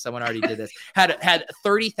jokes, please. Someone already did this. Had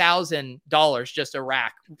 $30,000, just a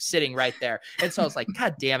rack sitting right there. And so I was like,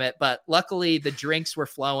 God damn it. But luckily the drinks were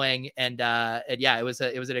flowing, and yeah, it was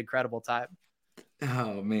an incredible time.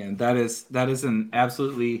 Oh man, that is an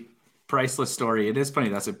absolutely priceless story. It is funny.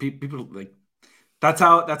 That's what people like. That's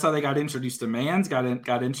how they got introduced to Mans,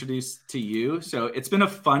 got introduced to you. So it's been a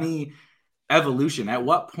funny evolution. At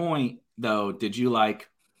what point though did you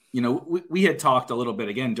we had talked a little bit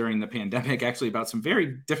again during the pandemic actually about some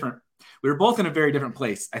very different, we were both in a very different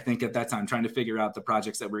place, I think, at that time, trying to figure out the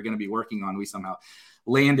projects that we're going to be working on. We somehow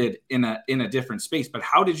landed in a different space. But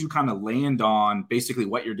how did you kind of land on basically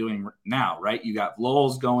what you're doing now, right? You got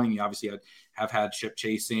Lulz going. You obviously have had Ship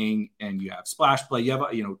Chasing, and you have Splash Play. You have,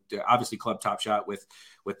 obviously Club Top Shot with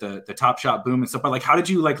the Top Shot Boom and stuff. But how did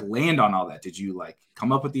you land on all that? Did you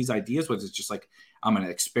come up with these ideas? Was it just I'm going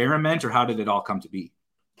to experiment, or how did it all come to be?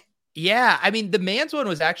 Yeah. I mean, the Mans one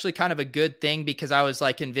was actually kind of a good thing, because I was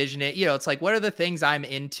envisioning it, it's what are the things I'm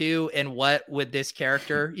into, and what would this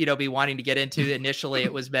character, be wanting to get into? Initially,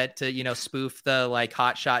 it was meant to, spoof the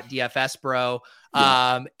hotshot DFS bro.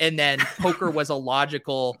 Yeah. And then poker was a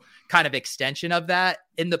logical kind of extension of that.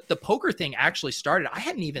 And the poker thing actually started, I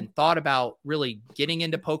hadn't even thought about really getting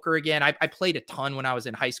into poker again. I played a ton when I was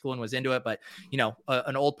in high school and was into it, but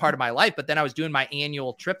an old part of my life. But then I was doing my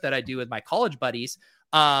annual trip that I do with my college buddies.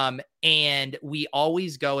 And we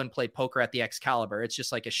always go and play poker at the Excalibur. It's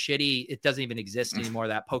just it doesn't even exist anymore,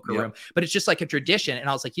 that poker room, but it's just a tradition. And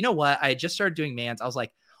I was like, you know what? I had just started doing Mans. I was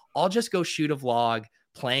like, I'll just go shoot a vlog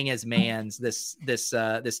playing as Mans this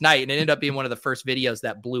night. And it ended up being one of the first videos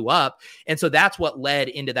that blew up. And so that's what led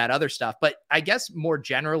into that other stuff. But I guess more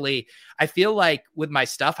generally, I feel like with my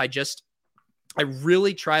stuff, I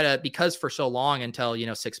really try to, because for so long, until,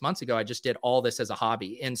 6 months ago, I just did all this as a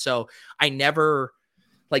hobby. And so I never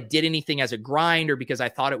did anything as a grind, or because I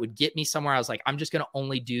thought it would get me somewhere. I was like, I'm just going to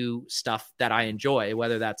only do stuff that I enjoy,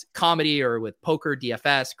 whether that's comedy or with poker,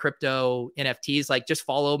 DFS, crypto, NFTs, just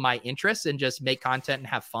follow my interests and just make content and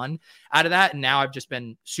have fun out of that. And now I've just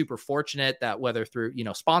been super fortunate that whether through,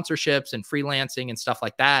 sponsorships and freelancing and stuff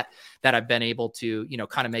like that I've been able to,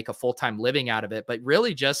 kind of make a full-time living out of it, but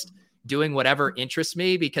really just doing whatever interests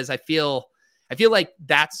me, because I feel like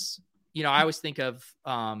that's, I always think of,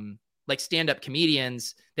 stand-up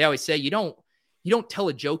comedians, they always say, you don't tell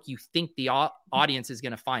a joke you think the audience is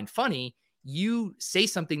going to find funny. You say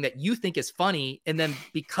something that you think is funny, and then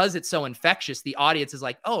because it's so infectious, the audience is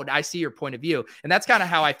like, oh, I see your point of view. And that's kind of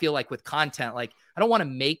how I feel with content. I don't want to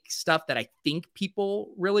make stuff that I think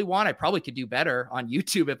people really want. I probably could do better on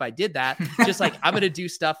YouTube if I did that. Just I'm going to do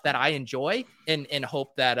stuff that I enjoy, and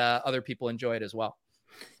hope that other people enjoy it as well.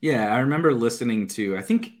 Yeah, I remember listening to, I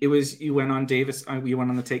think it was, you went on Davis, you went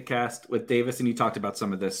on the Takecast with Davis, and you talked about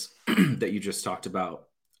some of this that you just talked about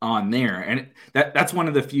on there. And that's one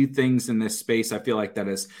of the few things in this space I feel like that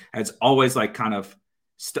has always kind of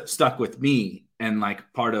stuck with me, and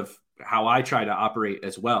part of how I try to operate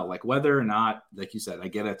as well. Whether or not, like you said, I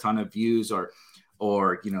get a ton of views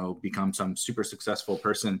or become some super successful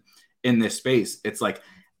person in this space, it's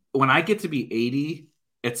when I get to be 80,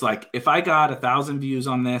 it's if I got 1,000 views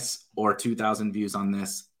on this or 2,000 views on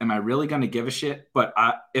this, am I really going to give a shit? But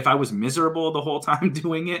if I was miserable the whole time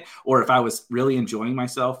doing it, or if I was really enjoying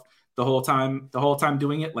myself the whole time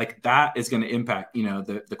doing it, that is going to impact,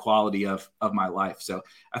 the quality of my life. So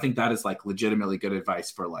I think that is legitimately good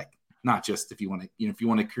advice for not just if you want to, if you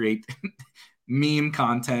want to create meme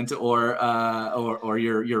content or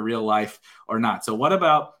your real life or not. So what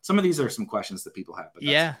about, some of these are some questions that people have,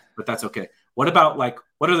 but that's okay. What about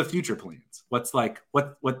what are the future plans? What's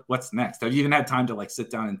what's next? Have you even had time to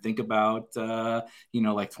sit down and think about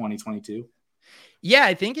 2022? Yeah,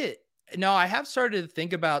 I think I have started to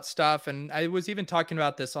think about stuff, and I was even talking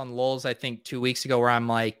about this on Lulz, I think 2 weeks ago, where I'm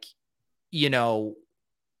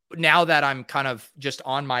now that I'm kind of just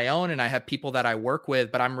on my own and I have people that I work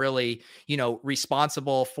with, but I'm really,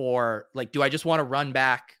 responsible for do I just want to run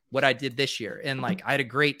back what I did this year? And I had a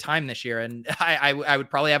great time this year, and I would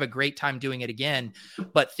probably have a great time doing it again,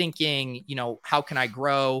 but thinking, how can I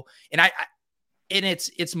grow? And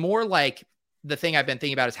it's more the thing I've been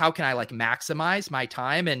thinking about is how can I maximize my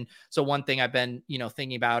time? And so one thing I've been,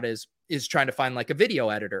 thinking about is trying to find a video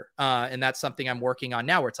editor. And that's something I'm working on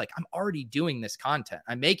now, where it's I'm already doing this content,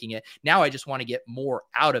 I'm making it. Now I just want to get more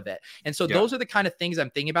out of it. And so those are the kind of things I'm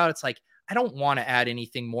thinking about. It's I don't want to add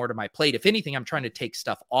anything more to my plate. If anything, I'm trying to take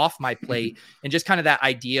stuff off my plate, and just kind of that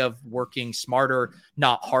idea of working smarter,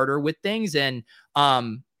 not harder with things. And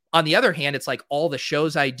on the other hand, it's like all the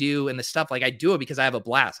shows I do and the stuff, like I do it because I have a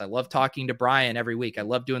blast. I love talking to Brian every week. I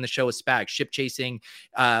love doing the show with Spag, ship chasing.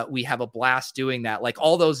 We have a blast doing that, like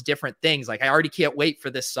all those different things. Like I already can't wait for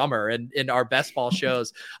this summer and in our best ball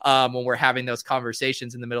shows when we're having those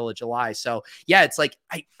conversations in the middle of July. So yeah, it's like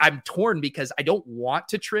I'm torn because I don't want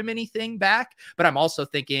to trim anything back, but I'm also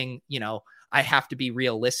thinking, I have to be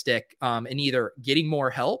realistic in either getting more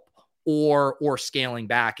help or scaling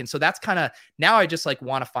back. And so that's kind of, now I just like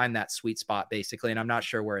want to find that sweet spot basically. And I'm not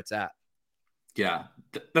sure where it's at. Yeah.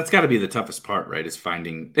 That's gotta be the toughest part, right? Is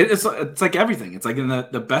finding it's like everything. It's like in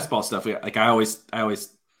the best ball stuff. I always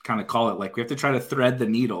kind of call it like, we have to try to thread the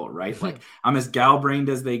needle, right? Like I'm as gal brained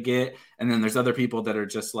as they get. And then there's other people that are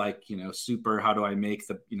just like, super, how do I make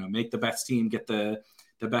the best team, get the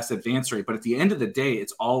best advance rate? But at the end of the day,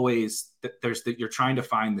 it's always you're trying to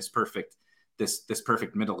find this perfect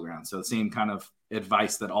middle ground. So the same kind of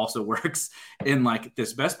advice that also works in like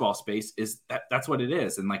this best ball space is that's what it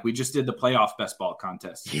is. And like, we just did the playoff best ball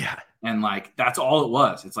contest. Yeah. And like, that's all it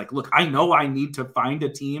was. It's like, look, I know I need to find a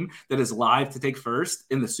team that is live to take first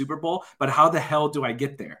in the Super Bowl, but how the hell do I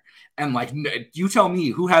get there? And like, you tell me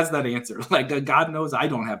who has that answer. Like, God knows I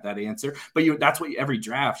don't have that answer, but that's what every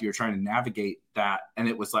draft you're trying to navigate that. And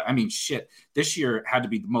it was like, I mean, shit, this year had to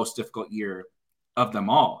be the most difficult year of them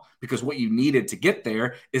all, because what you needed to get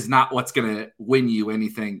there is not what's going to win you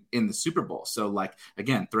anything in the Super Bowl. So like,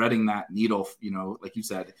 again, threading that needle, like you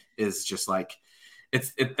said, is just like,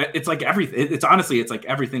 it's like everything. It's honestly, it's like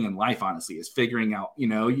everything in life, honestly, is figuring out,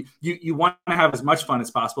 you want to have as much fun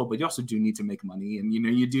as possible, but you also do need to make money, and,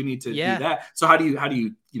 you do need to do that. So how do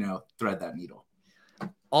you thread that needle?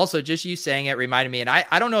 Also, just you saying it reminded me, and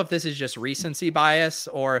I don't know if this is just recency bias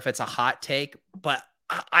or if it's a hot take, but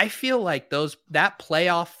I feel like that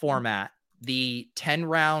playoff format, the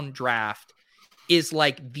 10-round draft, is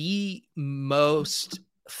like the most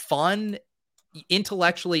fun,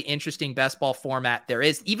 intellectually interesting best ball format there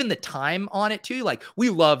is. Even the time on it too. Like, we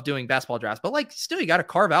love doing best ball drafts, but like, still, you got to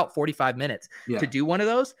carve out 45 minutes to do one of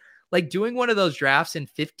those. Like, doing one of those drafts in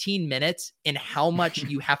 15 minutes and how much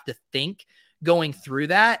you have to think going through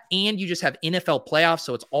that. And you just have NFL playoffs.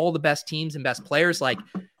 So it's all the best teams and best players. Like,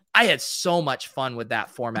 I had so much fun with that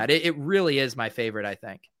format. It really is my favorite, I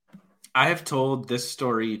think. I have told this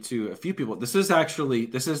story to a few people. This is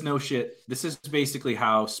no shit. This is basically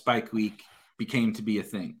how Spike Week became to be a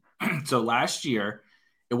thing. So last year,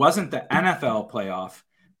 it wasn't the NFL playoff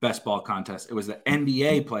best ball contest. It was the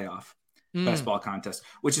NBA playoff best ball contest,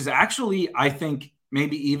 which is actually, I think,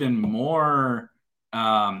 maybe even more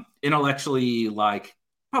intellectually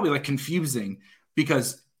probably like confusing,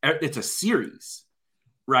 because it's a series.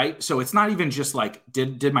 Right. So it's not even just like,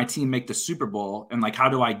 did my team make the Super Bowl, and like, how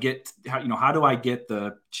do I get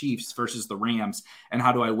the Chiefs versus the Rams, and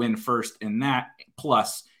how do I win first in that,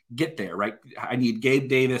 plus get there? Right. I need Gabe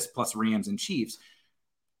Davis plus Rams and Chiefs.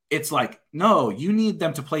 It's like, no, you need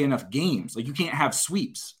them to play enough games. Like, you can't have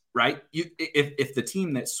sweeps. Right. If the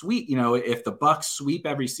team that if the Bucks sweep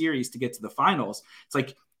every series to get to the finals, it's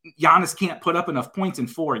like Giannis can't put up enough points in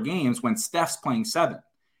 4 games when Steph's playing 7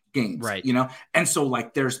 games, right? And so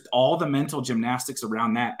like, there's all the mental gymnastics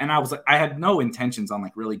around that. And I was like, I had no intentions on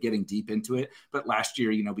like really getting deep into it, but last year,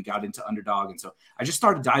 we got into Underdog, and so I just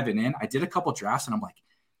started diving in. I did a couple drafts, and I'm like,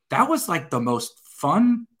 that was like the most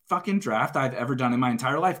fun fucking draft I've ever done in my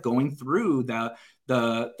entire life, going through the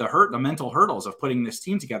mental hurdles of putting this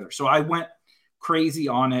team together. So I went crazy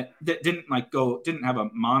on it. That didn't have a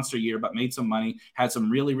monster year, but made some money, had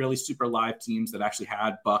some really, really super live teams that actually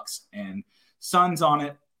had Bucks and Suns on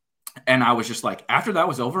it. And I was just like, after that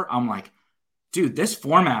was over, I'm like, dude, this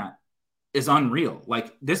format is unreal.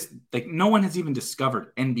 Like, this, like, no one has even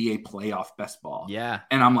discovered NBA playoff best ball. Yeah.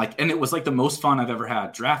 And I'm like, and it was like the most fun I've ever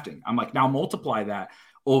had drafting. I'm like, now multiply that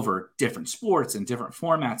over different sports and different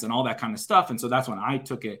formats and all that kind of stuff. And so that's when I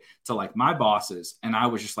took it to like my bosses, and I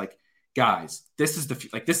was just like, guys, this is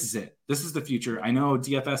this is it. This is the future. I know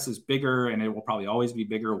DFS is bigger and it will probably always be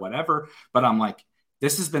bigger or whatever, but I'm like,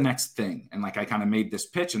 this is the next thing. And like, I kind of made this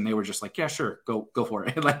pitch, and they were just like, yeah, sure, go for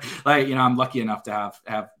it. like, I'm lucky enough to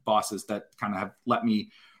have bosses that kind of have let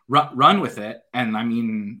me run with it. And I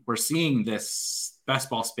mean, we're seeing this best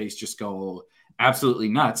ball space just go absolutely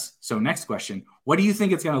nuts. So next question, what do you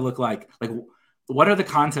think it's going to look like? Like, what are the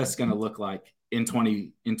contests going to look like in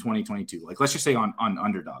 2022? Like, let's just say on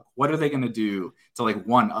Underdog, what are they going to do to like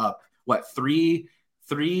one up three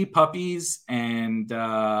puppies and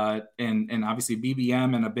obviously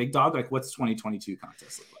BBM and a big dog? Like, what's 2022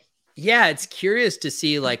 contest look like? Yeah, it's curious to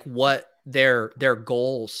see like what their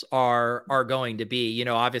goals are going to be.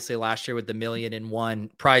 Obviously last year with the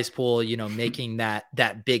 1,000,001 prize pool, making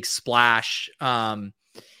that big splash.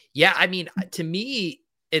 Yeah. I mean, to me,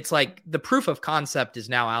 it's like the proof of concept is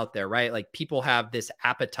now out there, right? Like people have this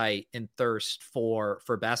appetite and thirst for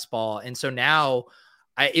best ball. And so now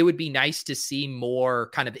it would be nice to see more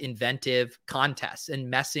kind of inventive contests and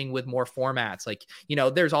messing with more formats. Like,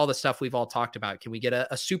 there's all the stuff we've all talked about. Can we get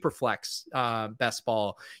a super flex best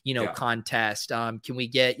ball, contest? Can we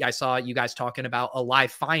get, I saw you guys talking about a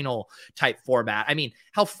live final type format. I mean,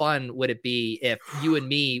 how fun would it be if you and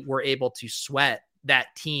me were able to sweat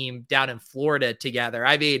that team down in Florida together?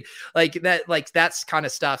 I mean, that's kind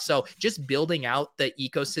of stuff. So just building out the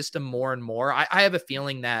ecosystem more and more. I have a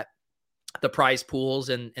feeling that the prize pools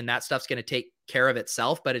and that stuff's going to take care of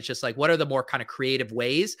itself, but it's just like, what are the more kind of creative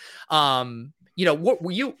ways? The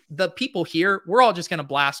people here, we're all just going to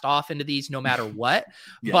blast off into these no matter what.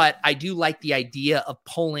 Yeah. But I do like the idea of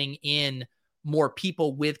pulling in more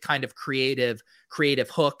people with kind of creative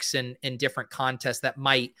hooks and different contests that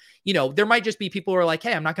might, there might just be people who are like,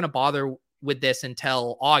 hey, I'm not going to bother with this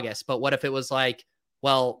until August. But what if it was like,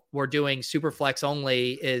 well, we're doing Superflex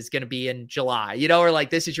only is going to be in July, or like,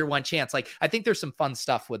 this is your one chance. Like, I think there's some fun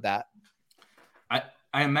stuff with that. I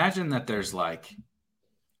imagine that there's like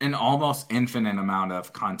an almost infinite amount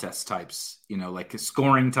of contest types, like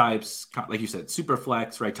scoring types, like you said,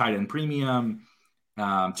 Superflex, right? Tight end premium,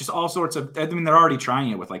 just all sorts of, I mean, they're already trying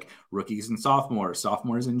it with like rookies and sophomores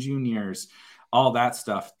and juniors, all that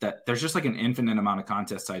stuff, that there's just like an infinite amount of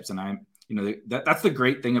contest types. And that's the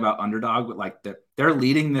great thing about Underdog, but like that they're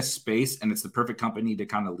leading this space, and it's the perfect company to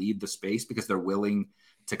kind of lead the space because they're willing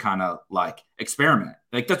to kind of like experiment.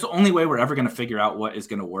 Like that's the only way we're ever going to figure out what is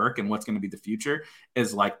going to work and what's going to be the future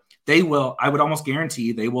is like I would almost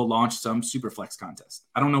guarantee they will launch some Superflex contest.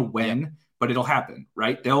 I don't know when, but it'll happen,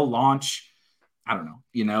 right? They'll launch, I don't know,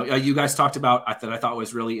 you guys talked about that I thought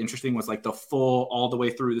was really interesting was like the full all the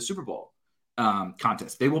way through the Super Bowl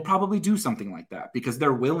contest. They will probably do something like that because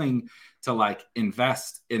they're willing to like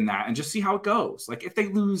invest in that and just see how it goes. Like if they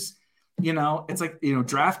lose, it's like,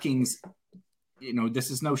 DraftKings,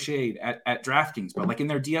 this is no shade at DraftKings, but like in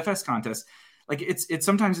their DFS contest, like it's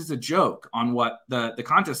sometimes it's a joke on what the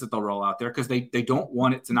contest that they'll roll out there because they don't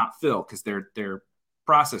want it to not fill because their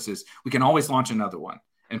process is we can always launch another one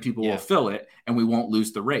and people will fill it and we won't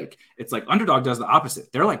lose the rake. It's like Underdog does the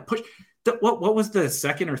opposite. They're like push. What was the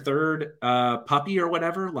second or third puppy or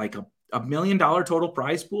whatever, like a $1 million total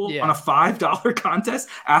prize pool on a $5 contest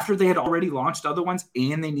after they had already launched other ones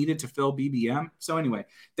and they needed to fill BBM. So anyway,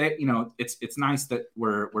 they, it's nice that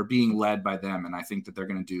we're being led by them. And I think that they're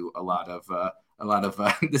going to do a lot of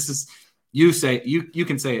this is, you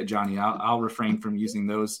can say it, Johnny. I'll refrain from using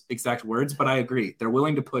those exact words, but I agree. They're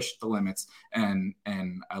willing to push the limits and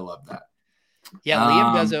I love that. Yeah,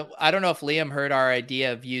 Liam doesn't. I don't know if Liam heard our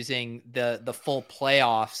idea of using the full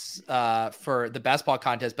playoffs for the best ball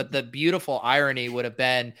contest, but the beautiful irony would have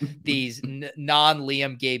been these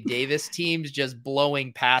non-Liam Gabe Davis teams just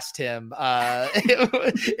blowing past him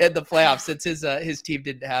in the playoffs since his team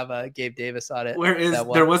didn't have Gabe Davis on it.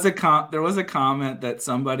 There was a comment that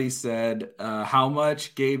somebody said how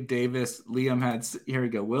much Gabe Davis Liam had. Here we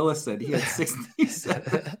go. Willis said he had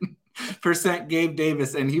 67%. Gabe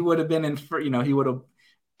Davis, and he would have been he would have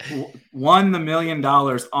won the $1 million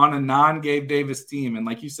on a non-Gabe Davis team, and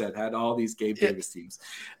like you said, had all these Gabe Davis teams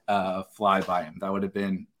fly by him. That would have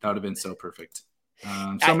been so perfect.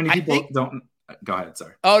 Many people don't. Go ahead.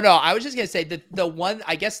 Sorry. Oh no, I was just gonna say that the one,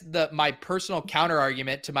 I guess my personal counter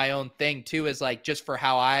argument to my own thing too is like just for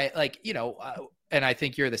how I like, and I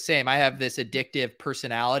think you're the same. I have this addictive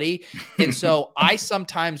personality. And so I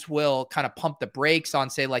sometimes will kind of pump the brakes on,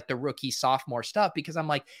 say, like the rookie sophomore stuff, because I'm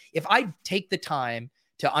like, if I take the time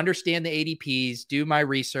to understand the ADPs, do my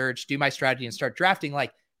research, do my strategy and start drafting,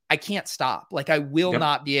 like I can't stop. Like I will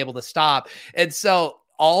not be able to stop. And so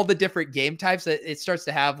all the different game types, it starts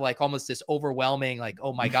to have like almost this overwhelming, like,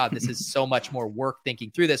 oh my God, this is so much more work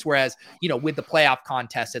thinking through this. Whereas, with the playoff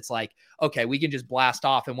contest, it's like, okay, we can just blast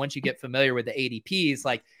off. And once you get familiar with the ADPs,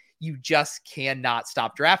 like you just cannot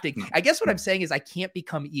stop drafting. I guess what I'm saying is I can't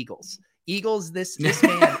become Eagles. This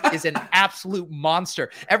man is an absolute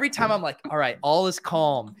monster. Every time I'm like, all right, all is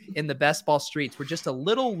calm in the best ball streets. We're just a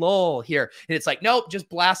little lull here. And it's like, nope, just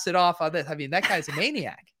blast it off on this. I mean, that guy's a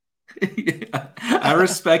maniac. Yeah. I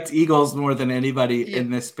respect Eagles more than anybody in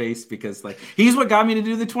this space because like he's what got me to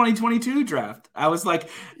do the 2022 draft. I was like,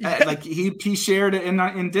 like he shared it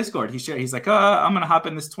in Discord. He's like, I'm gonna hop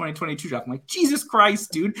in this 2022 draft. I'm like, Jesus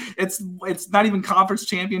Christ, dude! It's not even conference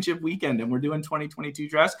championship weekend, and we're doing 2022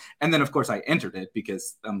 drafts. And then of course I entered it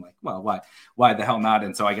because I'm like, well, why the hell not?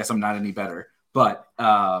 And so I guess I'm not any better. But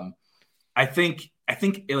I think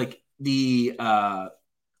like the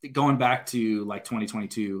going back to like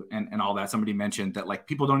 2022 and all that, somebody mentioned that like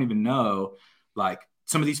people don't even know like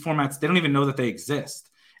some of these formats, they don't even know that they exist.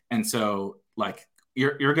 And so like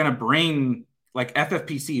you're going to bring like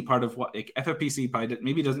FFPC, part of what like, FFPC probably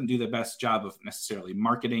maybe doesn't do the best job of necessarily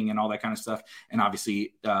marketing and all that kind of stuff. And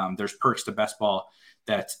obviously there's perks to best ball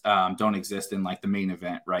that don't exist in like the main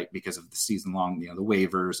event, right? Because of the season long, the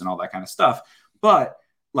waivers and all that kind of stuff. But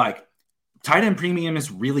like tight end premium is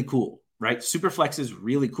really cool, right? Superflex is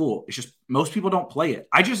really cool. It's just most people don't play it.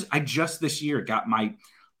 I just this year got my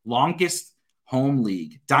longest home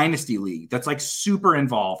league, dynasty league, that's like super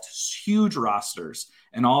involved, huge rosters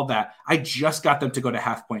and all that. I just got them to go to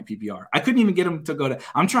half point PPR. I couldn't even get them to go to,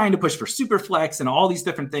 I'm trying to push for super flex and all these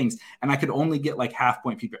different things. And I could only get like half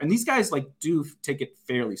point PPR. And these guys like do take it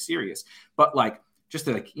fairly serious, but like, just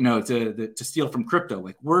to like, to steal from crypto,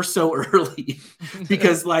 like we're so early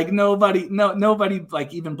because like nobody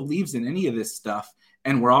like even believes in any of this stuff.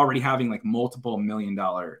 And we're already having like multiple $1 million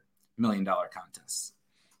contests.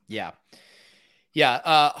 Yeah.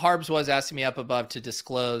 Yeah. Harbs was asking me up above to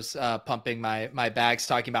disclose pumping my bags,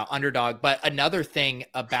 talking about underdog. But another thing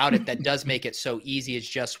about it that does make it so easy is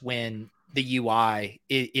just when the UI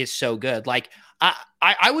is so good. Like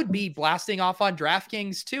I would be blasting off on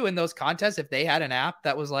DraftKings too in those contests if they had an app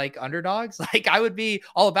that was like underdogs. Like I would be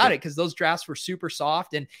all about it because those drafts were super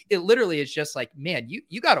soft, and it literally is just like, man,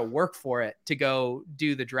 you got to work for it to go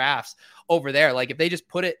do the drafts over there. Like if they just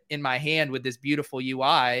put it in my hand with this beautiful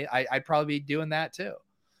UI, I'd probably be doing that too.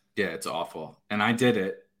 Yeah, it's awful, and I did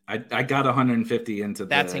it. I got 150 into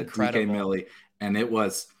That's the incredible. DK Millie, and it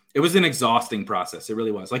was an exhausting process. It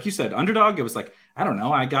really was. Like you said, underdog, it was like, I don't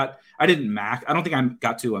know. I didn't max. I don't think I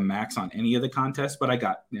got to a max on any of the contests, but I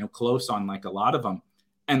got, close on like a lot of them.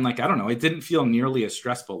 And like, I don't know, it didn't feel nearly as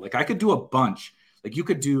stressful. Like I could do a bunch. Like you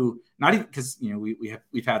could do, not even because,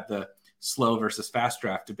 we've had the slow versus fast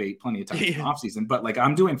draft debate plenty of times in the off season, but like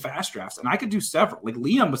I'm doing fast drafts and I could do several. Like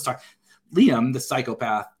Liam, the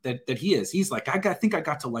psychopath that he is, he's like, I think I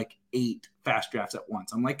got to like 8 fast drafts at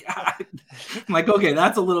once. I'm like, okay,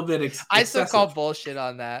 that's a little bit excessive. I still call bullshit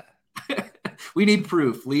on that. We need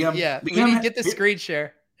proof, Liam. Yeah, Liam, we need to get the screen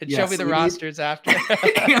share and show me the rosters after.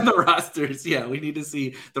 And the rosters. Yeah, we need to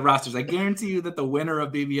see the rosters. I guarantee you that the winner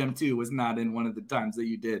of BBM2 was not in one of the times that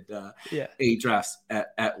you did 8 drafts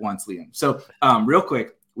at once, Liam. So real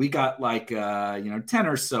quick, we got like 10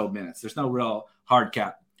 or so minutes. There's no real hard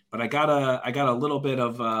cap. But I got a little bit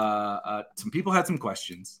of some people had some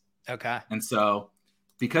questions. Okay. And so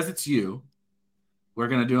because it's you, we're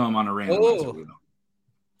going to do them on a randomizer wheel.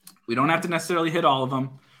 We don't have to necessarily hit all of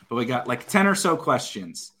them, but we got like 10 or so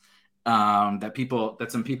questions that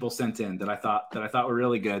some people sent in that I thought were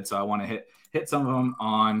really good. So I want to hit some of them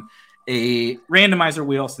on a randomizer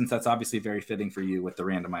wheel, since that's obviously very fitting for you with the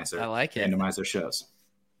randomizer. I like it. Randomizer shows.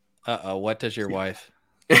 What does your wife?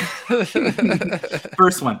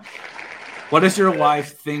 First one. What does your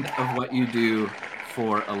wife think of what you do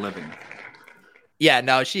for a living? Yeah,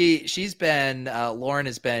 no, she's been, Lauren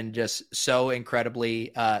has been just so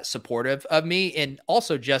incredibly supportive of me, and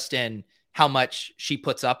also just in how much she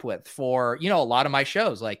puts up with for, a lot of my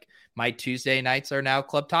shows. Like my Tuesday nights are now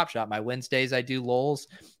Club Top Shot. My Wednesdays I do Lulz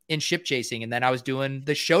in ship chasing. And then I was doing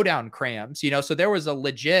the showdown crams, so there was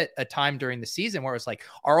a time during the season where it was like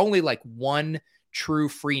our only like one true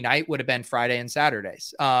free night would have been Friday and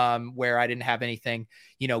Saturdays, where I didn't have anything,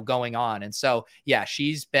 going on. And so, yeah,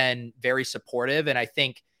 she's been very supportive. And I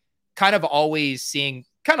think kind of always seeing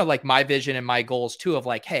kind of like my vision and my goals too, of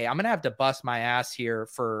like, hey, I'm going to have to bust my ass here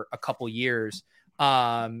for a couple years.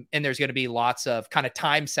 And there's going to be lots of kind of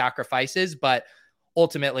time sacrifices, but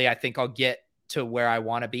ultimately I think I'll get to where I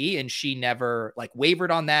want to be. And she never like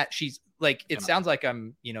wavered on that. She's like, it sounds like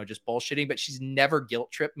I'm, just bullshitting, but she's never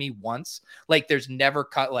guilt tripped me once. Like there's never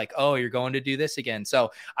cut like, oh, you're going to do this again.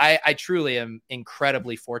 So I truly am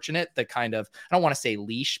incredibly fortunate. The kind of, I don't want to say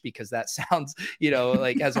leash because that sounds,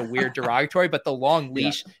 like as a weird derogatory, but the long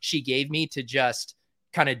leash she gave me to just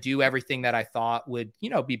kind of do everything that I thought would,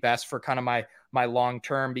 be best for kind of my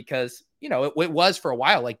long-term, because, it was for a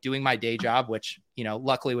while, like doing my day job, which,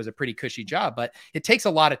 luckily was a pretty cushy job, but it takes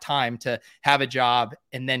a lot of time to have a job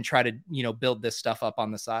and then try to, build this stuff up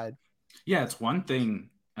on the side. Yeah. It's one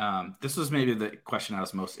thing. This was maybe the question I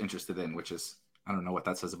was most interested in, which is, I don't know what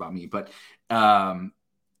that says about me, but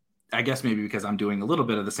I guess maybe because I'm doing a little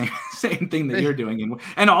bit of the same thing that you're doing.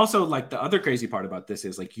 And also like the other crazy part about this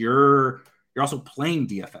is like, you're also playing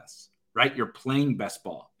DFS. Right? You're playing best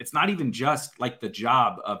ball. It's not even just like the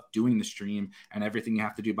job of doing the stream and everything you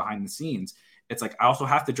have to do behind the scenes. It's like, I also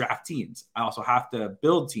have to draft teams. I also have to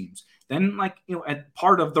build teams. Then like, and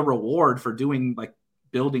part of the reward for doing like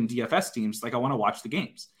building DFS teams, like I want to watch the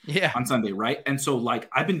games on Sunday. Right. And so like,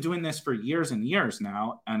 I've been doing this for years and years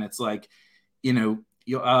now. And it's like,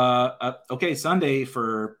 okay, Sunday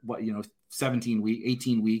for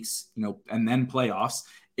 18 weeks, and then playoffs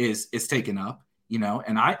is taken up,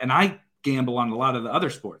 and I gamble on a lot of the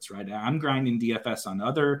other sports, right? I'm grinding DFS on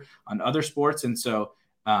other sports. And so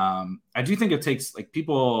I do think it takes like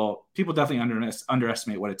people definitely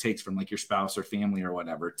underestimate what it takes from like your spouse or family or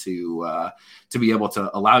whatever to be able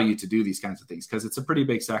to allow you to do these kinds of things, because it's a pretty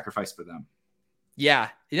big sacrifice for them. Yeah.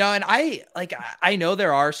 And I know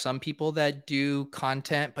there are some people that do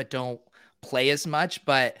content but don't play as much,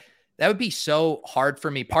 but that would be so hard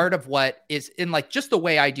for me. Part of what is in like just the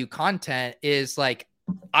way I do content is like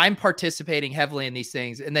I'm participating heavily in these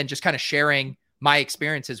things and then just kind of sharing my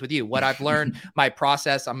experiences with you, what I've learned, my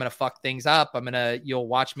process. I'm going to fuck things up. You'll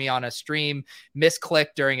watch me on a stream, misclick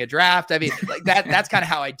during a draft. I mean, like that's kind of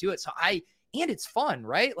how I do it. And it's fun,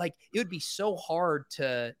 right? Like it would be so hard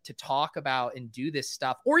to talk about and do this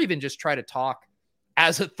stuff, or even just try to talk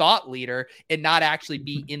as a thought leader and not actually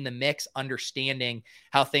be in the mix, understanding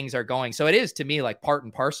how things are going. So it is to me like part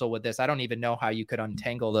and parcel with this. I don't even know how you could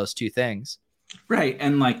untangle those two things. Right.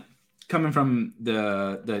 And like coming from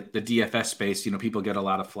the DFS space, people get a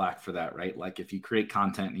lot of flack for that, right? Like if you create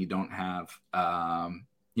content and you don't have, and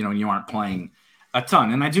you aren't playing a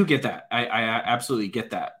ton. And I do get that. I absolutely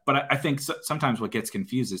get that. But I think sometimes what gets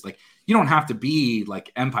confused is like, you don't have to be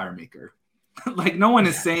like Empire Maker. Like no one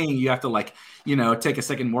is saying you have to like, take a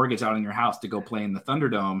second mortgage out on your house to go play in the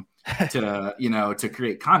Thunderdome to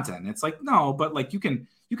create content. It's like, no, but like you can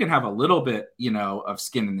have a little bit, of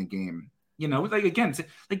skin in the game. Like again,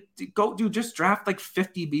 like just draft like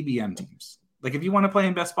 50 BBM teams. Like if you want to play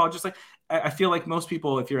in best ball, just like I feel like most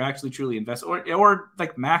people, if you're actually truly invest or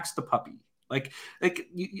like max the puppy,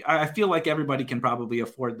 I feel like everybody can probably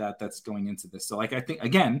afford that. That's going into this. So like I think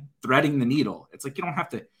again, threading the needle. It's like you don't have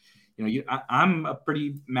to, I'm a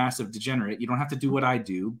pretty massive degenerate. You don't have to do what I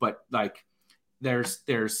do, but like there's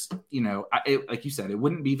like you said, it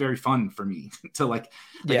wouldn't be very fun for me to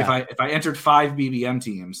if I entered 5 BBM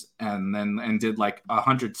teams and did like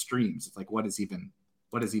 100 streams, it's like what is even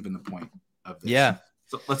the point of this? Yeah.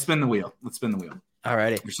 So let's spin the wheel. All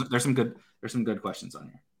righty. There's some good questions on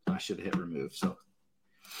here. I should have hit remove. So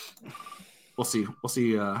we'll see.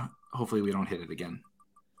 Hopefully we don't hit it again.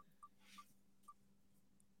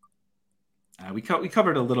 We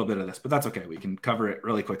covered a little bit of this, but that's okay. We can cover it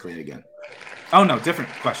really quickly again. Oh no,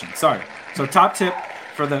 different question. Sorry. So top tip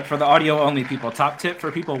for the audio only people. Top tip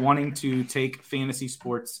for people wanting to take fantasy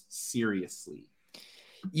sports seriously.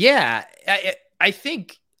 Yeah, I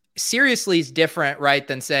think seriously is different, right,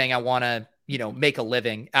 than saying I want to make a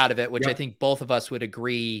living out of it, which I think both of us would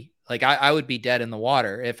agree. Like I would be dead in the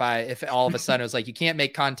water if all of a sudden it was like you can't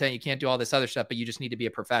make content, you can't do all this other stuff, but you just need to be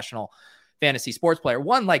a professional fantasy sports player.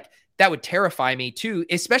 One, like that would terrify me too,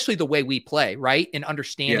 especially the way we play, right? And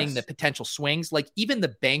understanding the potential swings, like even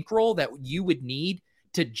the bankroll that you would need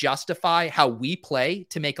to justify how we play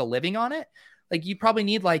to make a living on it. Like you probably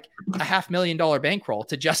need like $500,000 bankroll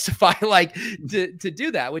to justify to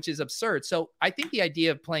do that, which is absurd. So I think the idea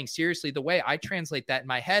of playing seriously, the way I translate that in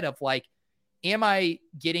my head of like, am I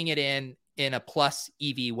getting it in a plus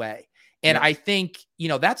EV way? And I think,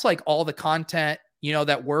 that's like all the content,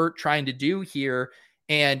 that we're trying to do here.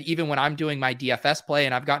 And even when I'm doing my DFS play,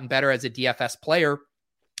 and I've gotten better as a DFS player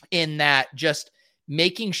in that, just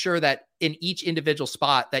making sure that in each individual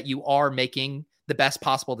spot that you are making the best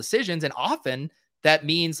possible decisions. And often that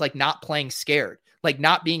means like not playing scared, like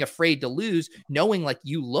not being afraid to lose, knowing like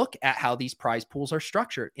you look at how these prize pools are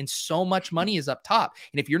structured and so much money is up top.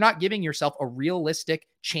 And if you're not giving yourself a realistic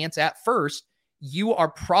chance at first, you are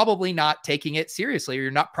probably not taking it seriously, or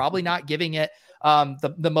you're probably not giving it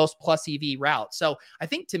the most plus EV route. So I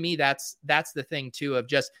think to me, that's the thing too, of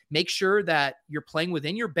just make sure that you're playing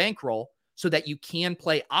within your bankroll so that you can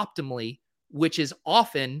play optimally, which is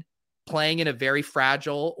often playing in a very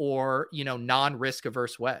fragile or, non-risk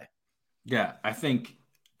averse way. Yeah. I think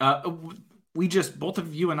we both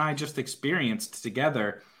of you and I just experienced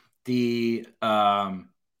together the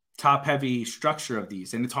top heavy structure of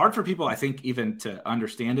these. And it's hard for people, I think, even to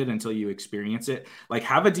understand it until you experience it. Like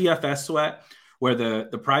have a DFS sweat where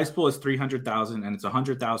the prize pool is 300,000 and it's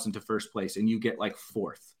 100,000 to first place. And you get like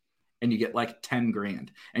fourth and you get like 10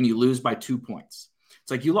 grand and you lose by 2 points.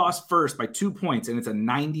 It's like you lost first by 2 points and it's a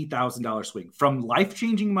 $90,000 swing from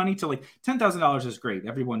life-changing money to like $10,000 is great.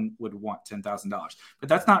 Everyone would want $10,000, but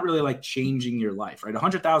that's not really like changing your life, right?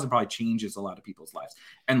 100,000 probably changes a lot of people's lives.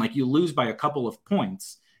 And like you lose by a couple of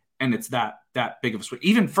points and it's that big of a swing.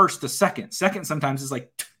 Even first to second sometimes is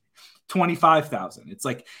like 25,000. It's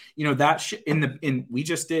like,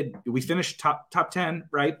 that we finished top 10,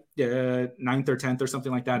 right? 9th or 10th or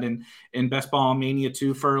something like that in Best Ball Mania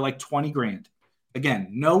 2 for like 20 grand. Again,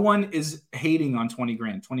 no one is hating on 20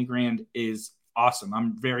 grand. 20 grand is awesome.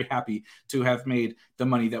 I'm very happy to have made the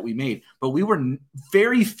money that we made, but we were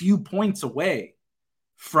very few points away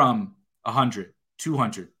from 100,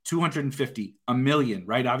 200, 250, a million,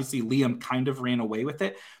 right? Obviously Liam kind of ran away with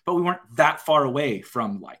it, but we weren't that far away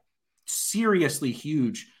from like seriously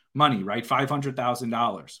huge money, right?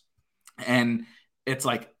 $500,000. And it's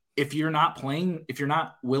like, if you're not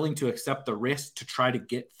willing to accept the risk to try to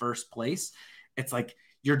get first place, it's like,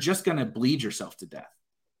 you're just going to bleed yourself to death.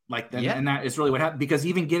 And that is really what happened, because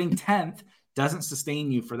even getting 10th doesn't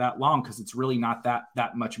sustain you for that long, because it's really not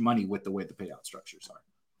that much money with the way the payout structures are.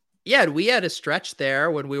 Yeah, we had a stretch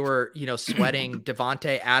there when we were, sweating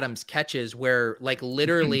Devontae Adams catches where like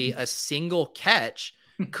literally a single catch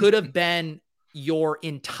could have been your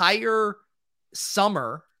entire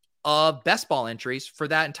summer of best ball entries for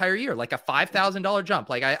that entire year, like a $5,000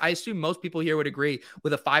 jump. Like I assume most people here would agree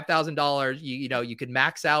with a $5,000, you could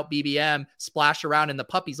max out BBM, splash around in the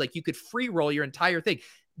puppies. Like you could free roll your entire thing.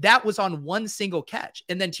 That was on one single catch.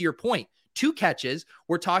 And then to your point, 2 catches,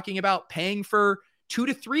 we're talking about paying for 2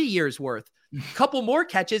 to 3 years worth. Couple more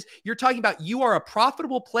catches, you're talking about you are a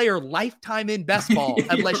profitable player lifetime in best ball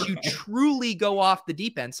unless you truly go off the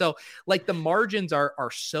deep end. So like the margins are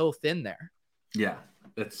so thin there. Yeah,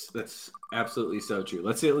 that's absolutely so true.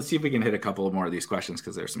 Let's see if we can hit a couple more of these questions,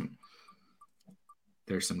 because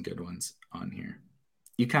there's some good ones on here.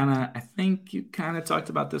 I think you kind of talked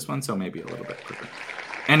about this one, so maybe a little bit quicker.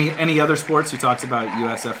 Any other sports? You talked about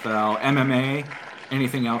USFL, MMA,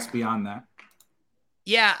 anything else beyond that?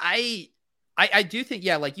 Yeah, I do think,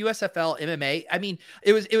 like USFL, MMA. I mean,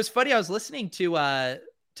 it was funny. I was listening to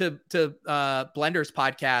Blender's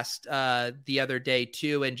podcast the other day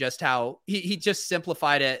too, and just how he just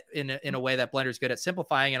simplified it in a way that Blender's good at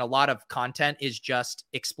simplifying, and a lot of content is just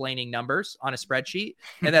explaining numbers on a spreadsheet.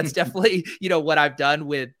 And that's definitely, what I've done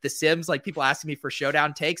with the Sims. Like people asking me for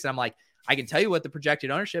showdown takes, and I'm like, I can tell you what the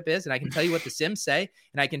projected ownership is, and I can tell you what the Sims say,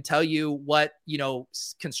 and I can tell you what,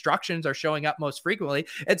 constructions are showing up most frequently.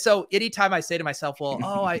 And so anytime I say to myself, well,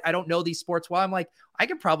 I don't know these sports well, I'm like, I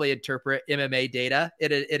can probably interpret MMA data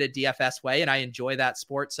in a DFS way, and I enjoy that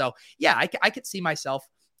sport. So yeah, I could see myself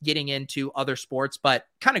getting into other sports, but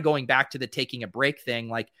kind of going back to the taking a break thing,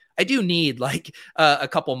 like I do need like a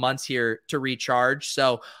couple months here to recharge.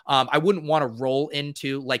 So I wouldn't want to roll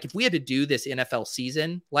into, like, if we had to do this NFL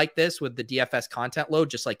season like this with the DFS content load,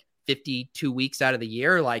 just like 52 weeks out of the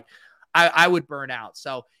year, like I would burn out.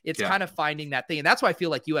 So it's kind of finding that thing. And that's why I feel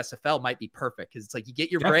like USFL might be perfect, because it's like you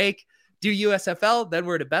get your break, do USFL, then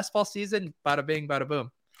we're to best ball season, bada bing, bada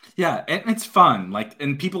boom. Yeah, and it's fun. Like,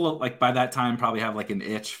 and people like by that time probably have like an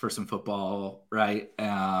itch for some football, right?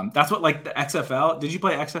 That's what like the XFL. Did you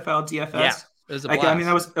play XFL DFS? Yeah, it was a blast. I mean,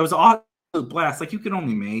 it was awesome. Blast. Like you could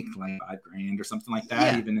only make like $5,000 or something like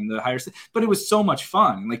that, even in the higher. But it was so much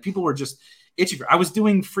fun. Like people were just itchy. I was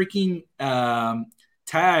doing freaking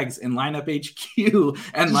tags in lineup HQ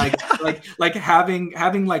and like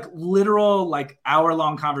having like literal like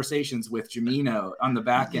hour-long conversations with Jamino on the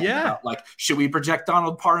back end about like, should we project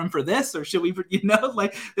Donald Parham for this, or should we, but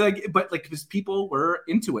because people were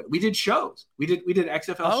into it. We did shows. We did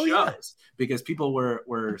XFL shows because people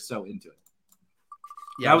were so into it.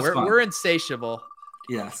 Yeah, we're insatiable.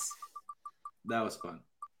 Yes. That was fun.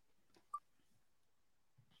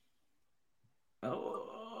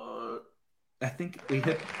 I think we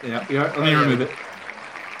hit. Yeah, we are. Let me remove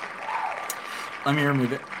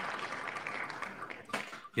it.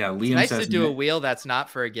 Yeah, Liam it's nice says to do a wheel that's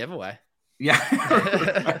not for a giveaway. Yeah,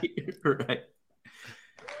 right.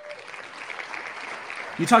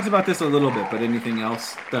 You talked about this a little bit, but anything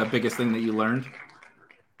else? The biggest thing that you learned?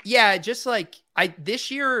 Yeah, just like this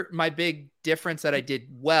year, my big difference that I did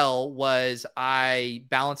well was I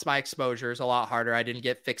balanced my exposures a lot harder. I didn't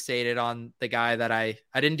get fixated on the guy that I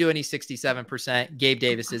didn't do any 67% Gabe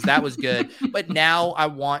Davis's. That was good. But now I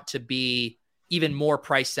want to be even more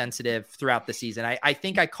price sensitive throughout the season. I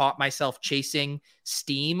think I caught myself chasing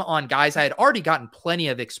steam on guys I had already gotten plenty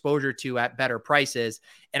of exposure to at better prices,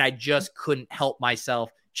 and I just couldn't help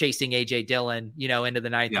myself chasing AJ Dillon, into the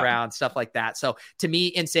 9th round, stuff like that. So to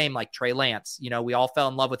me, insane, like Trey Lance, we all fell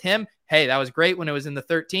in love with him. Hey, that was great when it was in the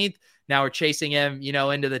 13th. Now we're chasing him,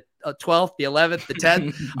 into the 12th, the 11th, the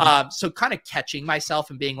 10th. So kind of catching myself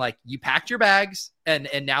and being like, you packed your bags and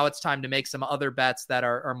now it's time to make some other bets that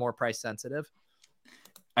are more price sensitive.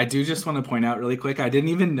 I do just want to point out really quick. I didn't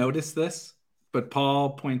even notice this, but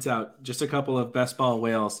Paul points out just a couple of best ball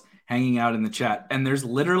whales hanging out in the chat, and there's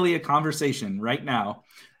literally a conversation right now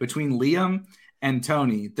between Liam and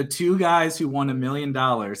Tony, the two guys who won $1 million.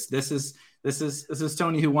 This is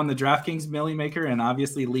Tony, who won the DraftKings Millie Maker, and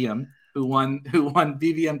obviously Liam, who won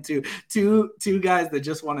BVM2. Two guys that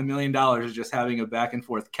just won $1 million are just having a back and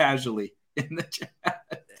forth casually in the chat.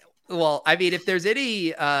 Well, I mean, if there's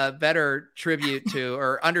any better tribute to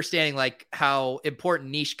or understanding like how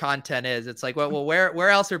important niche content is, it's like, well, where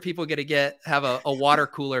else are people going to have a water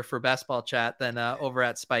cooler for best ball chat than over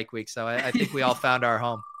at Spike Week? So I think we all found our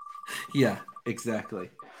home. Yeah, exactly.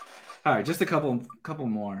 All right, just a couple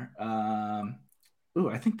more.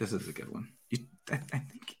 I think this is a good one. I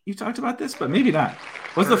think you talked about this, but maybe not.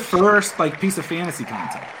 What's the first like piece of fantasy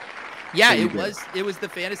content? Yeah, it was the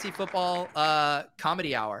fantasy football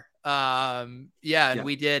comedy hour. And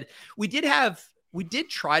we did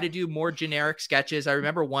try to do more generic sketches. I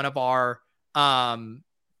remember one of our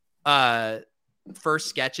first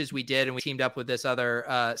sketches we did, and we teamed up with this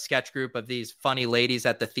other sketch group of these funny ladies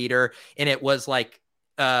at the theater, and it was like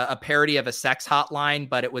a parody of a sex hotline,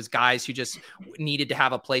 but it was guys who just needed to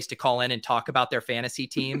have a place to call in and talk about their fantasy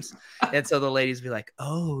teams. And so the ladies would be like,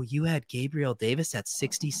 "Oh, you had Gabriel Davis at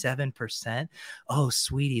 67%. Oh,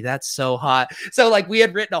 sweetie, that's so hot." So like we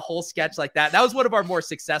had written a whole sketch like that. That was one of our more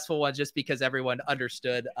successful ones just because everyone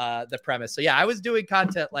understood the premise. So yeah, I was doing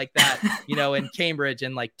content like that, in Cambridge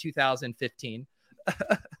in like 2015.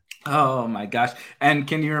 Oh my gosh. And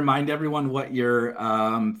can you remind everyone what your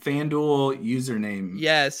FanDuel username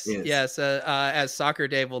is? Yes. As Soccer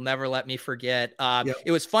Dave will never let me forget.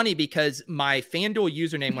 It was funny because my FanDuel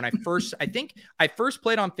username, when I first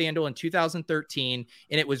played on FanDuel in 2013,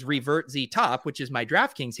 and it was Revert Z Top, which is my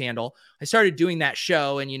DraftKings handle. I started doing that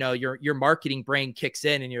show, and your marketing brain kicks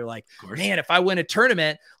in and you're like, man, if I win a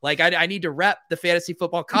tournament, like I need to rep the fantasy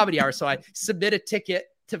football comedy hour. So I submit a ticket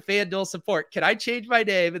to FanDuel support. Can I change my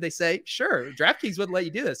name? And they say, sure. DraftKings wouldn't let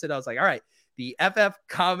you do this. And I was like, all right, the FF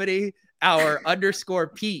Comedy Hour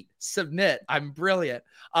 _Pete, submit. I'm brilliant.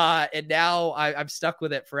 And now I'm stuck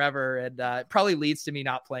with it forever. And it probably leads to me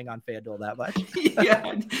not playing on FanDuel that much.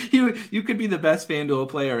 Yeah, you could be the best FanDuel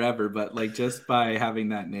player ever, but like just by having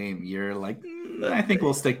that name, you're like, I think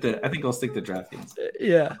we'll stick to DraftKings.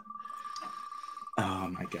 Yeah. Oh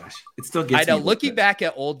my gosh. It still gets me. I know looking back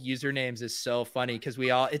at old usernames is so funny because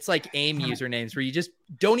it's like AIM usernames where you just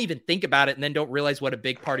don't even think about it and then don't realize what a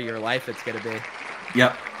big part of your life it's going to be.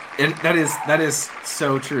 Yep. And that is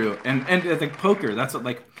so true. And like poker, that's what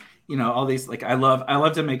all these, like, I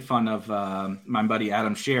love to make fun of my buddy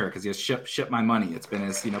Adam Scher because he has ship my money. It's been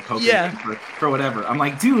his, poker for whatever. I'm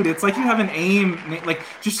like, dude, it's like you have an AIM, like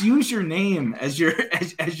just use your name as your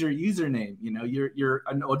username. You're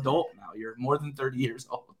an adult now. You're more than 30 years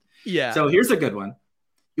old. Yeah. So here's a good one.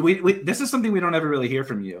 This is something we don't ever really hear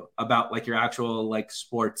from you about, like your actual like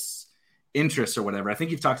sports interests or whatever. I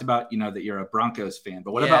think you've talked about, that you're a Broncos fan,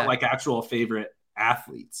 but what about like actual favorite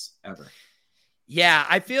athletes ever? Yeah,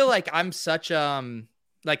 I feel like I'm such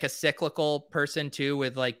like a cyclical person too,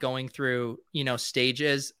 with like going through,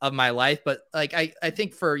 stages of my life. But like I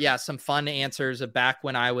think for some fun answers of back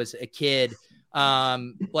when I was a kid,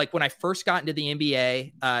 like when I first got into the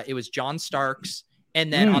NBA, it was John Starks,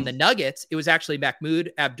 and then on the Nuggets, it was actually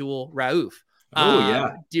Mahmoud Abdul-Rauf.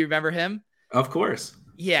 Do you remember him? Of course.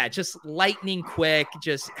 Yeah, just lightning quick,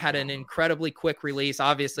 just had an incredibly quick release.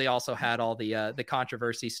 Obviously also had all the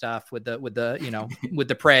controversy stuff with the with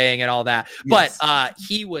the praying and all that. Yes. But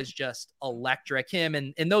he was just electric. Him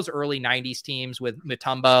and in those early 90s teams with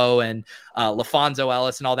Mutombo and LaFonso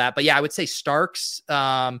Ellis and all that. But yeah, I would say Starks.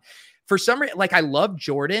 For some reason, like I love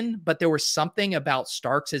Jordan, but there was something about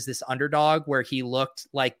Starks as this underdog where he looked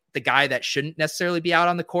like the guy that shouldn't necessarily be out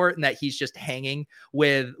on the court, and that he's just hanging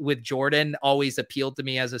with Jordan always appealed to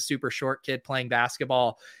me as a super short kid playing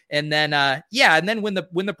basketball. And then, and then when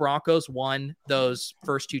the Broncos won those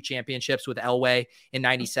first two championships with Elway in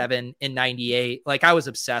 97 and 98, like I was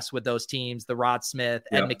obsessed with those teams, the Rod Smith,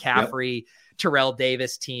 Ed McCaffrey, Terrell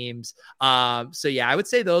Davis teams. So yeah, I would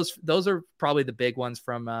say those are probably the big ones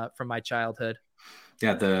from my childhood.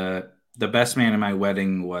 Yeah. The best man in my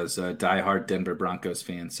wedding was a diehard Denver Broncos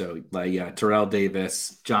fan. So Terrell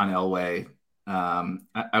Davis, John Elway.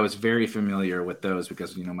 I was very familiar with those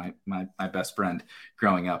because, my best friend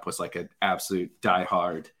growing up was like an absolute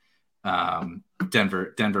diehard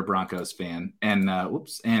Denver Broncos fan. And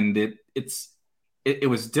it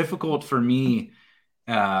was difficult for me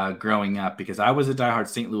growing up because I was a diehard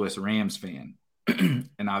St. Louis Rams fan.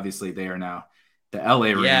 And obviously they are now the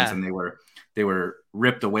LA Rams, and they were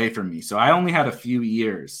ripped away from me. So I only had a few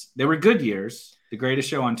years. They were good years. The Greatest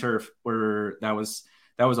Show on Turf that was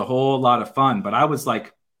a whole lot of fun. But I was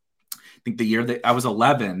like, I think the year that I was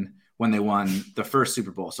 11 when they won the first Super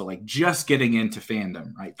Bowl. So like just getting into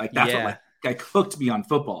fandom, right? Like that's what like hooked me on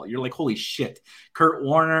football. You're like, holy shit, Kurt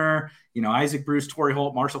Warner, Isaac Bruce, Torrey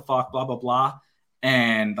Holt, Marshall Faulk, blah, blah, blah.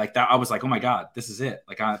 And like that, I was like, oh my God, this is it.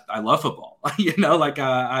 Like I love football,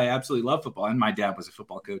 I absolutely love football. And my dad was a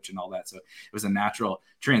football coach and all that. So it was a natural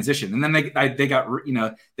transition. And then they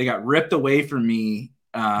got ripped away from me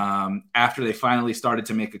after they finally started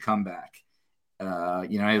to make a comeback.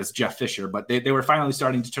 It was Jeff Fisher, but they were finally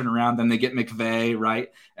starting to turn around. Then they get McVay, right,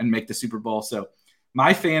 and make the Super Bowl. So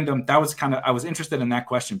my fandom, I was interested in that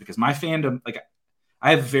question because my fandom, like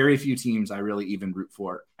I have very few teams I really even root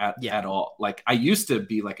for at all. Like I used to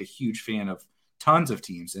be like a huge fan of tons of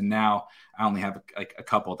teams, and now I only have a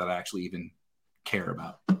couple that I actually even care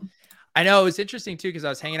about. I know, it was interesting too, because I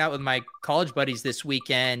was hanging out with my college buddies this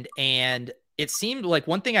weekend, and it seemed like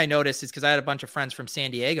one thing I noticed is because I had a bunch of friends from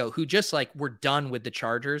San Diego who just like were done with the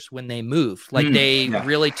Chargers when they moved. Like they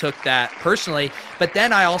really took that personally. But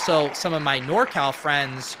then I also, some of my NorCal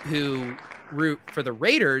friends who root for the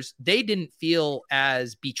Raiders, they didn't feel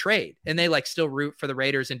as betrayed, and they like still root for the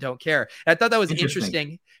Raiders and don't care. And I thought that was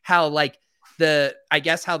interesting how like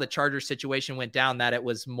how the Chargers situation went down, that it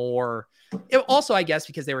was more, it also, I guess,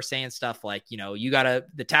 because they were saying stuff like,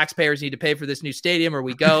 the taxpayers need to pay for this new stadium or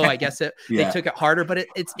we go, I guess they took it harder, but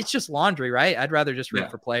it's just laundry, right? I'd rather just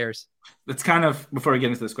root for players. That's kind of, before we get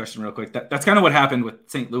into this question real quick, that's kind of what happened with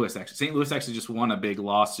St. Louis. Actually, St. Louis actually just won a big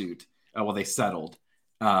lawsuit. They settled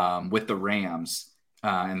with the Rams.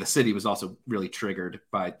 And the city was also really triggered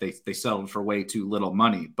by they settled for way too little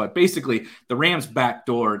money. But basically, the Rams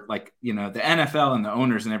backdoored, the NFL and the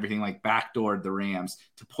owners and everything backdoored the Rams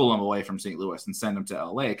to pull them away from St. Louis and send them to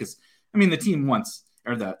LA. Because the team wants,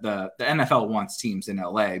 or the NFL wants teams in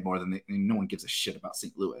LA more than no one gives a shit about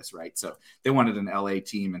St. Louis, right? So they wanted an LA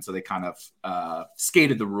team, and so they kind of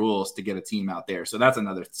skated the rules to get a team out there. So that's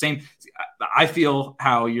another same. I feel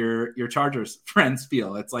how your Chargers friends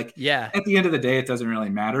feel. It's like, at the end of the day, it doesn't really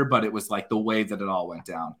matter, but it was like the way that it all went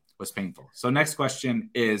down was painful. So next question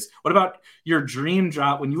is, what about your dream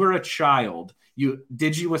job when you were a child?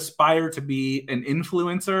 Did you aspire to be an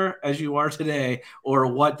influencer as you are today, or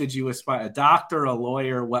what did you aspire? A doctor, a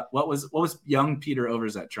lawyer? What was young Peter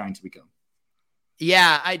Overzet trying to become?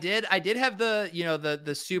 Yeah, I did have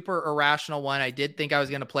the super irrational one. I did think I was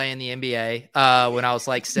going to play in the NBA when I was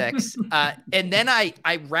like 6. And then I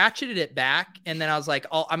ratcheted it back, and then I was like,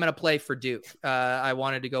 I'm going to play for Duke. I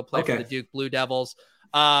wanted to go play for the Duke Blue Devils.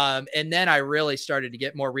 And then I really started to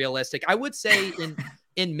get more realistic. I would say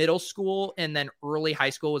in middle school and then early high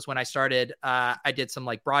school was when I started. I did some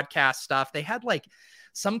like broadcast stuff. They had like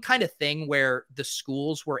some kind of thing where the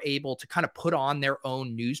schools were able to kind of put on their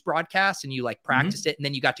own news broadcast, and you like practiced it. And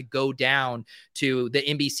then you got to go down to the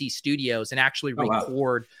NBC studios and actually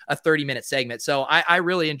record a 30-minute segment. So I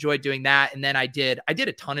really enjoyed doing that. And then I did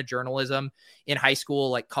a ton of journalism in high school,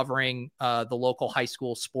 like covering the local high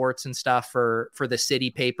school sports and stuff for the city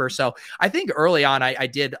paper. So I think early on, I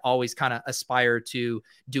did always kind of aspire to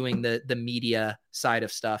doing the media side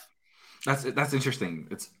of stuff. That's interesting.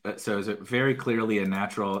 It's very clearly a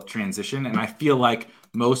natural transition. And I feel like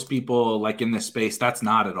most people like in this space, that's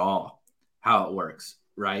not at all how it works,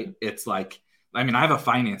 right? It's like, I have a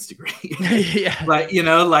finance degree, but and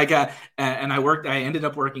I ended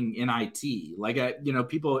up working in IT.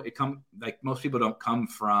 Most people don't come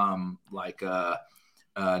from like a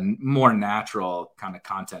more natural kind of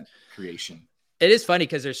content creation. It is funny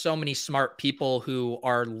because there's so many smart people who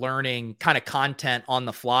are learning kind of content on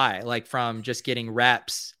the fly, like from just getting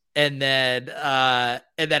reps. And then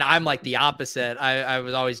I'm like the opposite. I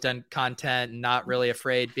was always done content and not really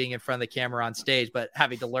afraid being in front of the camera on stage, but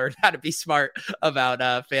having to learn how to be smart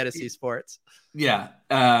about fantasy sports. Yeah,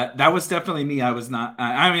 that was definitely me. I was not.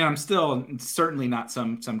 I'm still certainly not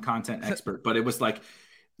some content expert, but it was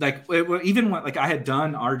even when I had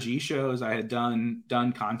done RG shows, I had done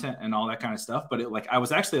content and all that kind of stuff, but I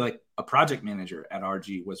was actually like a project manager at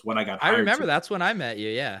RG was what I got hired. I remember that's when I met you.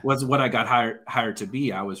 Yeah. Was what I got hired to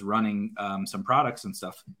be. I was running some products and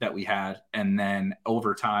stuff that we had. And then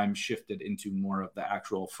over time shifted into more of the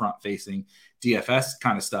actual front facing DFS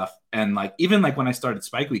kind of stuff. And even when I started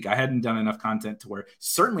Spike Week, I hadn't done enough content to where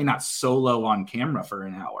certainly not solo on camera for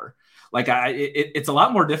an hour. It's a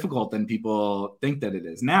lot more difficult than people think that it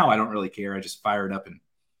is. Now I don't really care. I just fire it up and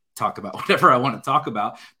talk about whatever I want to talk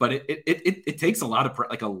about. But it takes a lot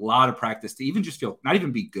of practice to even just feel, not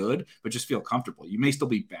even be good, but just feel comfortable. You may still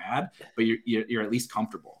be bad, but you're at least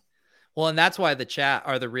comfortable. Well, and that's why the chat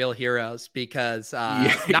are the real heroes, because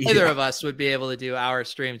Yeah. of us would be able to do our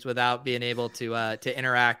streams without being able to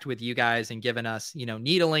interact with you guys and giving us,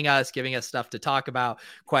 needling us, giving us stuff to talk about,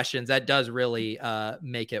 questions. That does really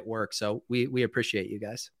make it work. So we appreciate you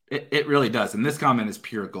guys. It really does. And this comment is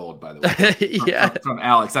pure gold, by the way, Yeah. from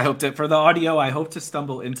Alex. For the audio, I hope to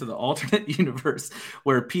stumble into the alternate universe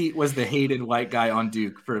where Pete was the hated white guy on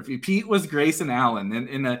Duke. Pete was Grayson Allen.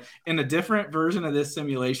 And in a different version of this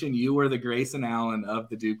simulation, you were the Grayson Allen of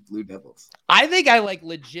the Duke Blue Devils. I think I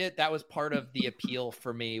legit, that was part of the appeal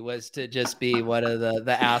for me, was to just be one of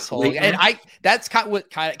the assholes. And that's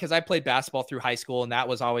because I played basketball through high school, and that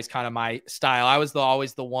was always kind of my style. I was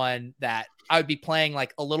always the one that I would be playing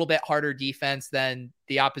like a little bit harder defense than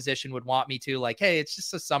the opposition would want me to. Like, hey, it's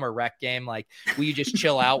just a summer rec game. Like, will you just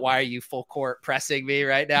chill out? Why are you full court pressing me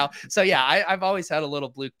right now? So yeah, I've always had a little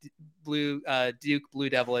Duke Blue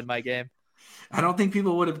Devil in my game. I don't think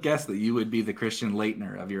people would have guessed that you would be the Christian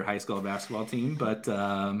Leitner of your high school basketball team, but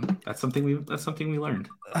that's something we learned.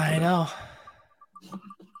 I know.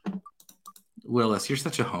 Willis, you're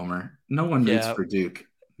such a homer. No one roots for Duke.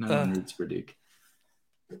 No one roots for Duke.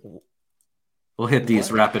 We'll hit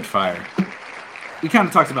these rapid fire. We kind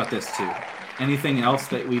of talked about this too. Anything else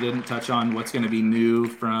that we didn't touch on? What's going to be new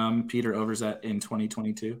from Peter Overzet in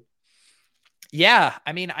 2022? Yeah,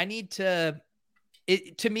 I mean, I need to.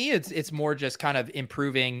 To me, it's more just kind of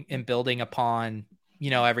improving and building upon,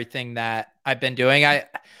 everything that I've been doing. I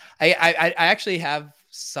actually have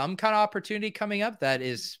some kind of opportunity coming up that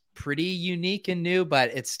is pretty unique and new,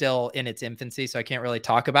 but it's still in its infancy, so I can't really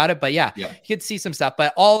talk about it. But yeah. You could see some stuff,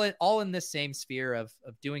 but all in this same sphere of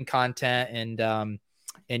doing content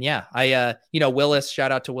and yeah, Willis,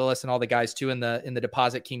 shout out to Willis and all the guys too in the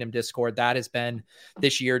Deposit Kingdom Discord. That has been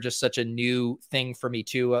this year just such a new thing for me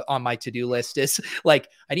too. On my to-do list is like,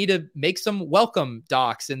 I need to make some welcome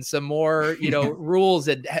docs and some more, rules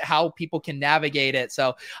and how people can navigate it.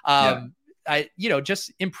 So,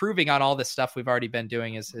 just improving on all this stuff we've already been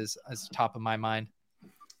doing is top of my mind.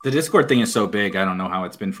 The Discord thing is so big. I don't know how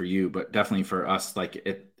it's been for you, but definitely for us, like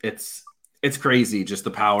it's crazy. Just the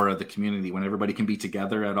power of the community when everybody can be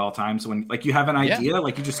together at all times. When like you have an idea,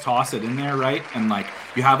 like you just toss it in there. Right. And like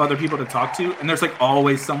you have other people to talk to, and there's like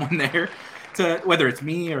always someone there to, whether it's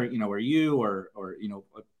me or, or you or,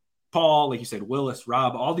 Paul, like you said, Willis,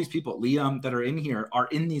 Rob, all these people, Liam, that are in here are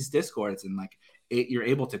in these Discords, and like you're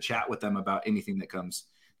able to chat with them about anything that comes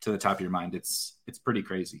to the top of your mind. It's pretty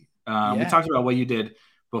crazy. We talked about what you did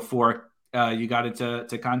before you got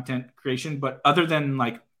into content creation, but other than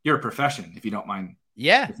like your profession, if you don't mind.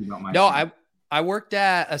 Yeah. If you don't mind. No, I worked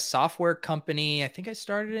at a software company. I think I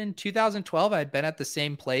started in 2012. I'd been at the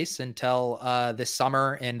same place until this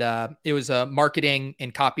summer, and it was a marketing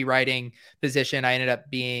and copywriting position. I ended up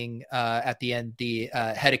being at the end the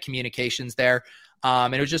head of communications there.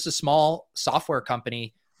 And it was just a small software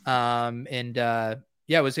company. It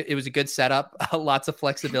was a good setup, lots of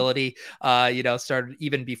flexibility, started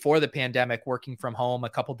even before the pandemic, working from home a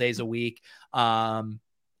couple days a week.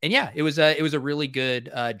 It was a really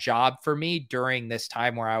good job for me during this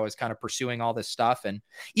time where I was kind of pursuing all this stuff. And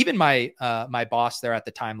even my boss there at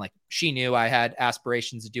the time, like she knew I had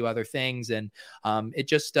aspirations to do other things. And it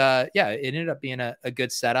just, it ended up being a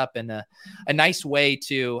good setup and a nice way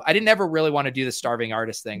to, I didn't ever really want to do the starving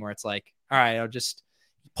artist thing where it's like, all right, I'll just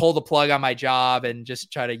pull the plug on my job and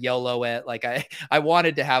just try to YOLO it. Like I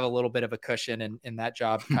wanted to have a little bit of a cushion, and that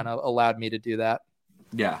job kind of allowed me to do that.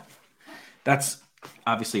 Yeah. That's,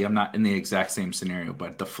 obviously I'm not in the exact same scenario,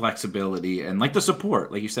 but the flexibility and like the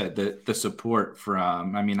support, like you said, the support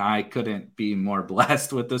from, I mean, I couldn't be more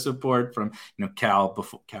blessed with the support from, Cal.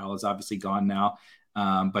 Before Cal is obviously gone now.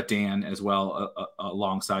 But Dan as well,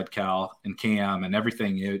 alongside Cal and Cam and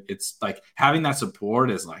everything. It's like having that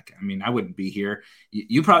support is like, I mean, I wouldn't be here.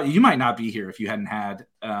 You might not be here if you hadn't had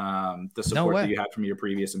the support that you had from your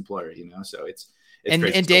previous employer, so it's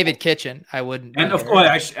and David Kitchen, I wouldn't. And of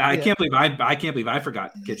course, I can't believe I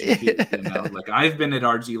forgot Kitchen. Too, like I've been at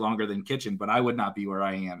RG longer than Kitchen, but I would not be where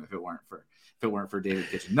I am if it weren't for David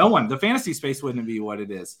Kitchen. No one, the fantasy space wouldn't be what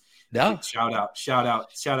it is. No. Shout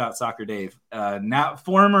out, Soccer Dave. Now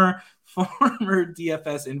former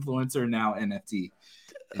DFS influencer, now NFT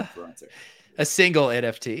influencer. A single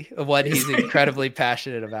NFT of what he's incredibly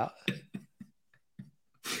passionate about.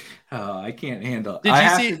 Oh, I can't handle.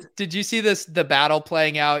 Did you see the battle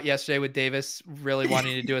playing out yesterday with Davis really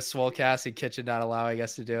wanting to do a Swolecast and Kitchen not allowing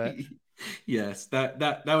us to do it? Yes,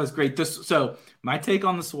 that was great. So my take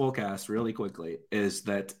on the Swolecast really quickly is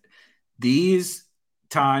that these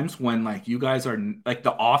times when like you guys are like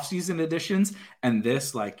the off-season editions and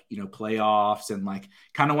this like playoffs and like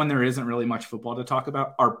kind of when there isn't really much football to talk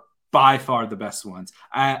about are by far the best ones.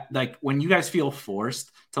 I like when you guys feel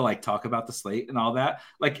forced to like talk about the slate and all that,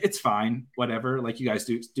 like it's fine, whatever. Like you guys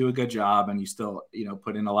do a good job and you still,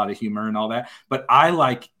 put in a lot of humor and all that. But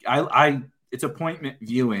I it's appointment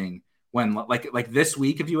viewing when like this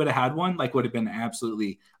week, if you would have had one, like would have been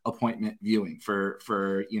absolutely appointment viewing for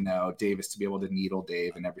Davis to be able to needle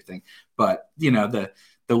Dave and everything. But the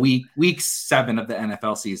week 7 of the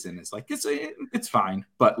NFL season is like it's fine,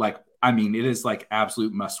 but like I mean it is like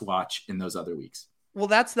absolute must watch in those other weeks. Well,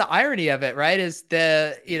 that's the irony of it, right? Is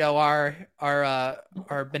our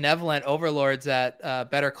benevolent overlords at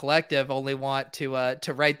Better Collective only want to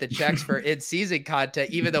write the checks for in-season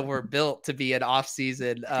content, even though we're built to be an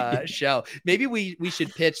off-season show. Maybe we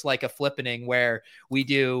should pitch like a flippening where we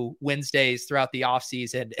do Wednesdays throughout the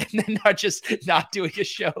off-season and then not doing a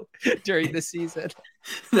show during the season.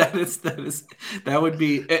 That would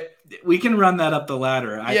be it. We can run that up the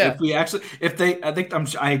ladder. I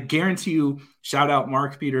guarantee you, shout out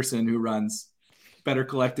Mark Peterson, who runs Better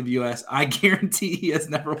Collective US. I guarantee he has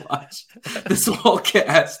never watched the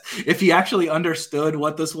Swolecast. If he actually understood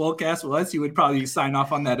what the Swolecast was, he would probably sign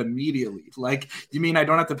off on that immediately. Like, you mean I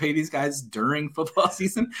don't have to pay these guys during football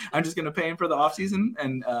season? I'm just going to pay him for the off season.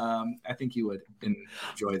 And I think he would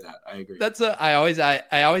enjoy that. I agree. I always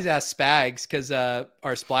ask Spags, because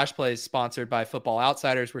our Splash Play is sponsored by Football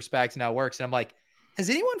Outsiders, where Spags now works. And I'm like,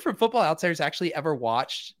 has anyone from Football Outsiders actually ever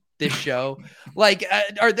watched this show? Like,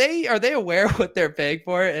 are they aware of what they're paying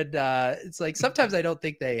for? And it's like, sometimes I don't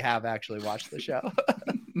think they have actually watched the show.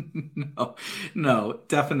 No,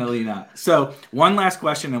 definitely not. So one last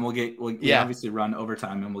question and we'll obviously run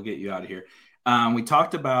overtime and we'll get you out of here. We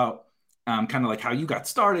talked about kind of like how you got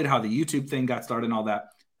started, how the YouTube thing got started and all that,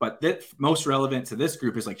 but that most relevant to this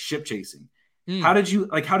group is like ship chasing. How did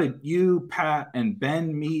you, Pat and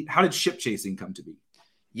Ben meet? How did ship chasing come to be?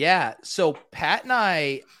 Yeah. So Pat and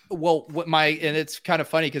I, and it's kind of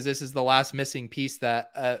funny because this is the last missing piece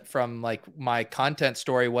that from like my content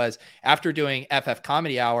story was after doing FF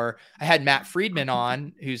Comedy Hour, I had Matt Friedman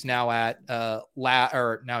on, who's now at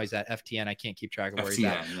now he's at FTN. I can't keep track of where he's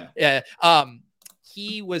at. Yeah.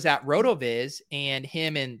 He was at RotoViz, and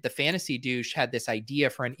him and the Fantasy Douche had this idea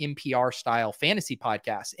for an NPR style fantasy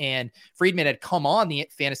podcast. And Friedman had come on the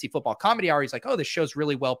Fantasy Football Comedy Hour. He's like, "Oh, this show's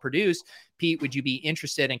really well produced. Pete, would you be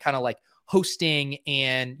interested in kind of like hosting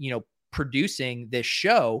and, producing this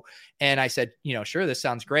show?" And I said, sure, this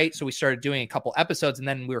sounds great. So we started doing a couple episodes, and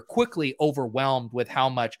then we were quickly overwhelmed with how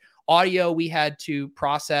much audio we had to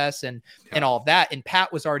process and all of that. And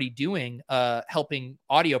Pat was already doing, helping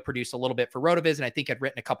audio produce a little bit for RotoViz. And I think had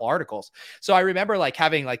written a couple articles. So I remember like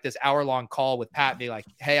having like this hour-long call with Pat, being like,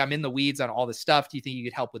 "Hey, I'm in the weeds on all this stuff. Do you think you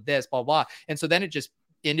could help with this? Blah, blah." And so then it just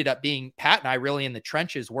ended up being Pat and I really in the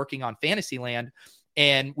trenches working on Fantasyland.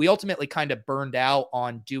 And we ultimately kind of burned out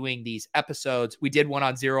on doing these episodes. We did one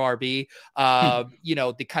on Zero RB,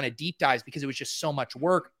 the kind of deep dives, because it was just so much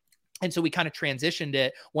work. And so we kind of transitioned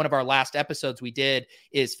it. One of our last episodes we did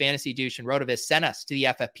is Fantasy Douche and RotoViz sent us to the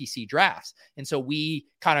FFPC drafts. And so we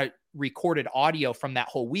kind of recorded audio from that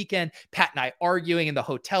whole weekend, Pat and I arguing in the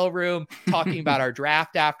hotel room, talking about our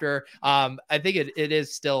draft after. I think it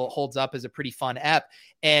is still holds up as a pretty fun ep.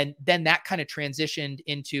 And then that kind of transitioned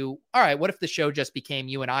into, all right, what if the show just became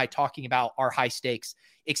you and I talking about our high stakes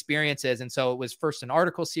experiences? And so it was first an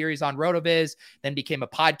article series on RotoViz, then became a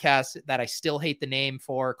podcast that I still hate the name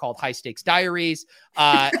for, called High Stakes Diaries.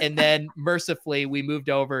 And then mercifully we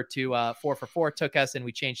moved over to 4for4 took us, and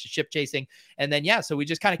we changed to Ship Chasing. And then, so we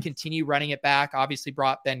just kind of continue running it back, obviously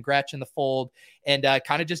brought Ben Gretsch in the fold, and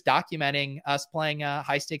kind of just documenting us playing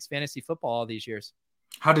high stakes fantasy football all these years.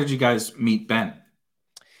 How did you guys meet Ben?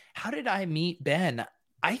 How did I meet Ben?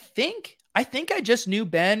 I think I just knew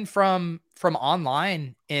Ben from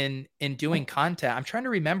online in doing content. I'm trying to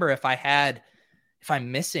remember if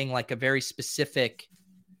I'm missing like a very specific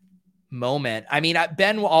moment. I mean,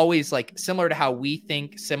 Ben will always, like, similar to how we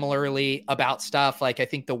think similarly about stuff. Like, I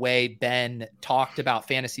think the way Ben talked about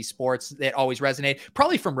fantasy sports, it always resonated,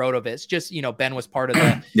 probably from RotoViz. Just, Ben was part of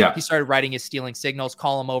the, he started writing his Stealing Signals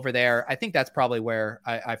column over there. I think that's probably where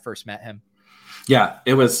I first met him. Yeah,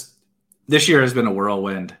 this year has been a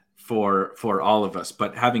whirlwind for all of us,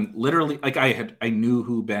 but having literally, like, I knew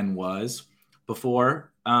who Ben was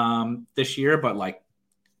before this year, but like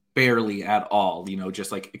barely at all,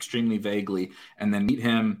 just like extremely vaguely, and then meet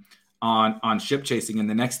him on Ship Chasing. And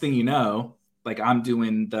the next thing you know, like, I'm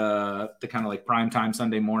doing the kind of like primetime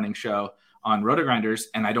Sunday morning show on RotoGrinders,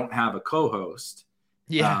 and I don't have a co-host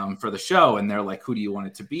for the show. And they're like, "Who do you want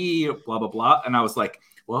it to be?" Blah, blah, blah. And I was like,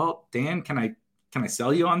 "Well, Dan, can I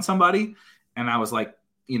sell you on somebody?" And I was like,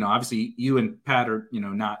 obviously you and Pat are,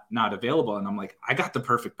 not available. And I'm like, I got the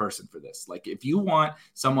perfect person for this. Like, if you want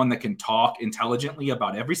someone that can talk intelligently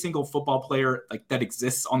about every single football player like that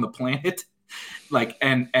exists on the planet, like,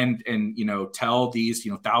 and tell these,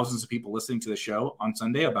 thousands of people listening to the show on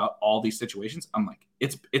Sunday about all these situations, I'm like,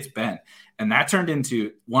 it's Ben. And that turned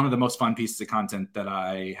into one of the most fun pieces of content that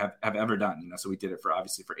I have ever done. So we did it for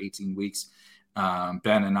 18 weeks.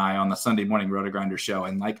 Ben and I on the Sunday morning Roto-Grinder show.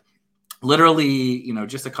 And like, literally,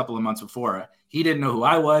 just a couple of months before, he didn't know who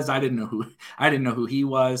I was. I didn't know who he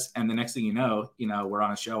was. And the next thing we're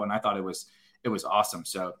on a show, and I thought it was awesome.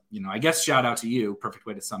 So, I guess shout out to you. Perfect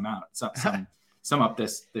way to sum up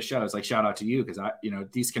this show is like, shout out to you. Cause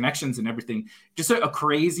these connections and everything, just a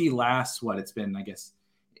crazy last, it's been, I guess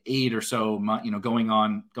 8 or so months, going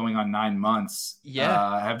on 9 months,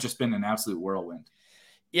 have just been an absolute whirlwind.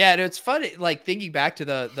 Yeah, and it's funny, like thinking back to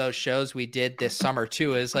those shows we did this summer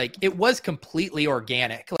too, is like it was completely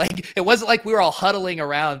organic. Like it wasn't like we were all huddling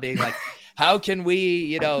around being like, how can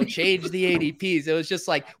we, change the ADPs? It was just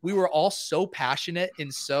like we were all so passionate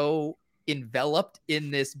and so enveloped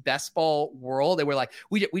in this best ball world, and we're like,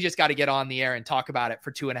 we just got to get on the air and talk about it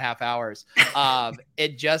for 2.5 hours.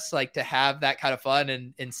 It just like to have that kind of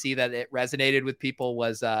fun and see that it resonated with people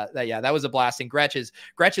was that was a blast. And Gretch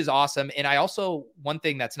is awesome. And I also, one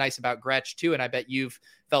thing that's nice about Gretch too, and I bet you've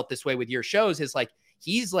felt this way with your shows, is like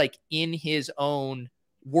he's like in his own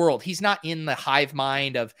world. He's not in the hive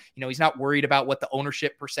mind of, he's not worried about what the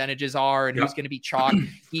ownership percentages are and who's going to be chalk.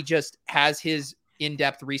 He just has his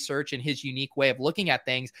in-depth research and his unique way of looking at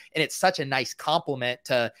things. And it's such a nice compliment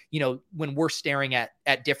to, when we're staring at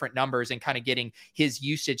different numbers and kind of getting his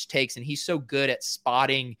usage takes. And he's so good at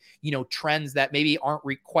spotting, trends that maybe aren't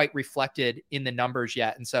quite reflected in the numbers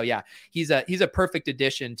yet. And so, yeah, he's a perfect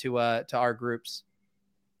addition to our groups.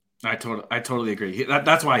 I totally agree.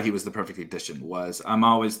 That's why he was the perfect addition. I'm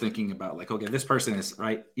always thinking about like, okay, this person is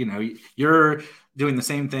right. You're doing the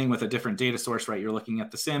same thing with a different data source, right? You're looking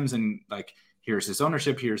at the Sims and like, here's his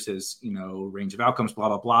ownership, here's his, range of outcomes, blah,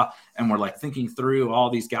 blah, blah. And we're like thinking through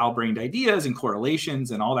all these gal-brained ideas and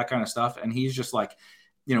correlations and all that kind of stuff. And he's just like,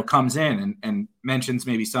 comes in and mentions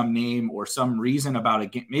maybe some name or some reason about a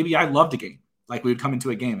game. Maybe I loved a game. Like we would come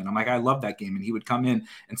into a game and I'm like, I love that game. And he would come in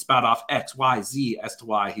and spout off X, Y, Z as to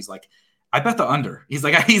why. He's like, I bet the under. He's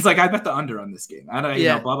like, I bet the under on this game. I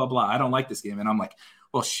don't, blah, blah, blah. I don't like this game. And I'm like,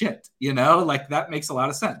 well, shit, like that makes a lot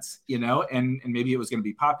of sense, and maybe it was going to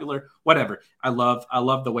be popular, whatever. I love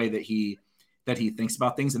the way that he thinks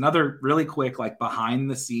about things. Another really quick, like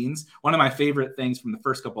behind the scenes, one of my favorite things from the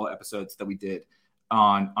first couple of episodes that we did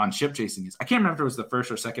on ship chasing is, I can't remember if it was the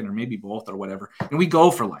first or second or maybe both or whatever. And we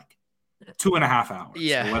go for like 2.5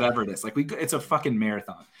 hours or whatever it is. Like it's a fucking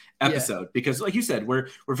marathon episode because like you said, we're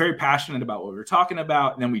very passionate about what we're talking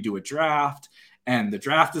about. And then we do a draft. And the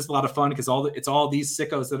draft is a lot of fun because it's all these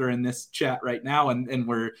sickos that are in this chat right now, and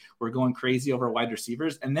we're going crazy over wide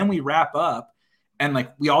receivers. And then we wrap up, and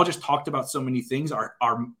like we all just talked about so many things.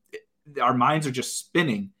 Our minds are just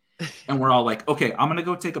spinning, and we're all like, okay, I'm gonna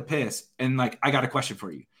go take a piss, and like I got a question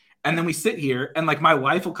for you. And then we sit here, and like my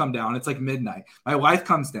wife will come down. It's like midnight. My wife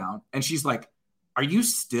comes down, and she's like, are you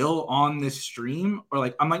still on this stream? Or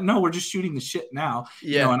like, I'm like, no, we're just shooting the shit now.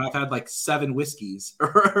 And I've had like 7 whiskeys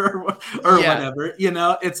or whatever,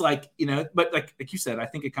 it's like, but like you said, I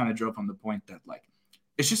think it kind of drove home the point that like,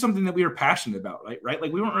 it's just something that we were passionate about. Right.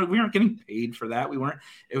 Like we weren't getting paid for that.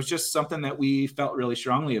 It was just something that we felt really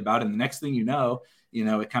strongly about. And the next thing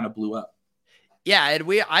it kind of blew up. Yeah,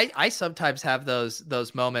 and I sometimes have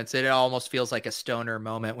those moments, and it almost feels like a stoner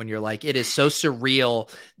moment when you're like, it is so surreal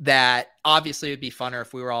that obviously it'd be funner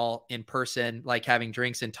if we were all in person, like having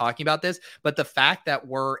drinks and talking about this. But the fact that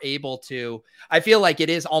we're able to, I feel like it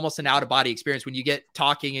is almost an out of body experience when you get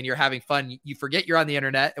talking and you're having fun. You forget you're on the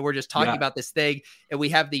internet and we're just talking about this thing, and we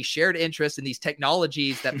have these shared interests and these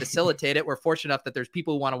technologies that facilitate it. We're fortunate enough that there's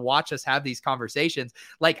people who want to watch us have these conversations.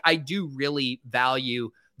 Like I do really value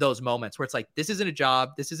those moments where it's like, this isn't a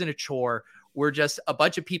job, this isn't a chore. We're just a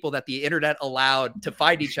bunch of people that the internet allowed to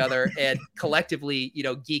find each other and collectively,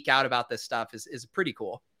 geek out about this stuff is pretty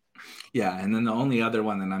cool. Yeah. And then the only other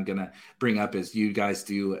one that I'm going to bring up is you guys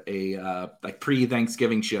do a like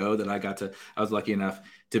pre-Thanksgiving show that I was lucky enough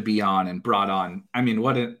to be on and brought on. I mean,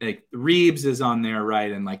 Reeves is on there,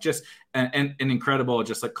 right? And like just an incredible,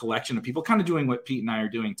 just like collection of people kind of doing what Pete and I are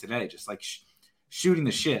doing today, just like shooting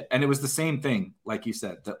the shit. And it was the same thing, like you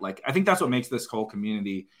said, that like, I think that's what makes this whole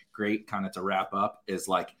community great, kind of to wrap up, is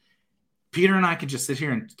like Peter and I could just sit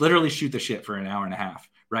here and literally shoot the shit for an hour and a half,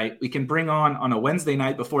 right? We can bring on a Wednesday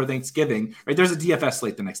night before Thanksgiving, right? There's a DFS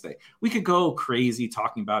slate the next day. We could go crazy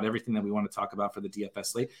talking about everything that we want to talk about for the DFS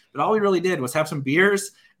slate, but all we really did was have some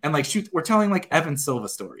beers and like we're telling like Evan Silva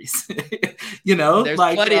stories, There's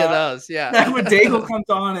like plenty of those. Yeah. when Daigle comes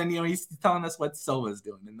on and, he's telling us what Silva's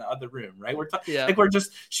doing in the other room, right? We're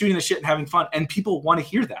just shooting the shit and having fun. And people want to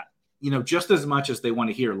hear that, just as much as they want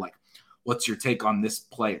to hear like, what's your take on this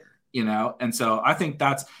player? And so I think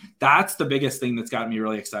that's the biggest thing that's gotten me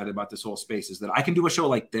really excited about this whole space is that I can do a show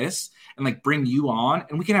like this and like bring you on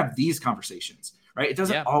and we can have these conversations, right? It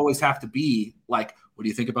doesn't always have to be like, what do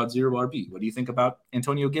you think about Zero RB? What do you think about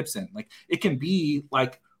Antonio Gibson? Like it can be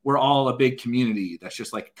like, we're all a big community that's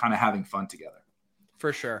just like kind of having fun together.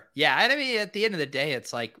 For sure. Yeah. And I mean, at the end of the day,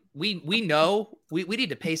 it's like, we know we need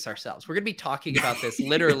to pace ourselves. We're going to be talking about this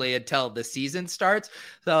literally until the season starts.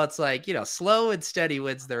 So it's like, slow and steady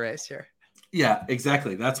wins the race here. Yeah,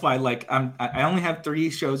 exactly. That's why like I only have 3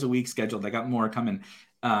 shows a week scheduled. I got more coming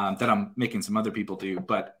that I'm making some other people do,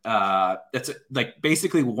 but that's like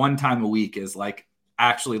basically one time a week is like,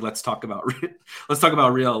 actually let's talk about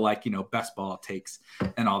real like, best ball takes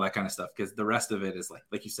and all that kind of stuff. Cause the rest of it is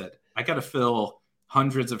like you said, I got to fill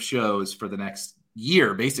hundreds of shows for the next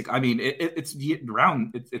year. Basically. I mean, it's year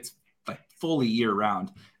round. It's like fully year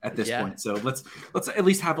round at this point. So let's at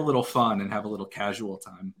least have a little fun and have a little casual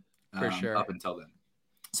time for sure up until then.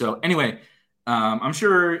 So anyway, I'm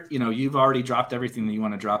sure, you've already dropped everything that you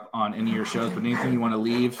want to drop on any of your shows, but anything you want to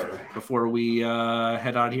leave before we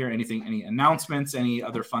head out here? Any announcements, any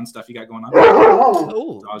other fun stuff you got going on?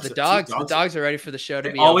 Oh, the dogs are ready for the show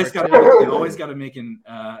to be over. They always got to make an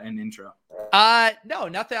intro. No,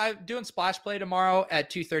 nothing. I'm doing Splash Play tomorrow at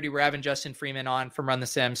 2:30. We're having Justin Freeman on from Run the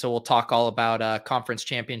Sim. So we'll talk all about conference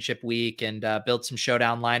championship week and build some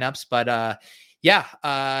showdown lineups, but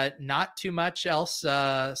not too much else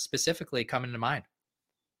specifically coming to mind.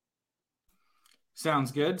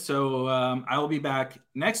 Sounds good. So I will be back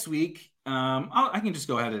next week. I can just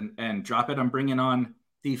go ahead and drop it. I'm bringing on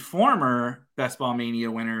the former Best Ball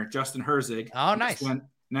Mania winner, Justin Herzig. Oh, nice.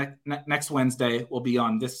 Next Wednesday we'll be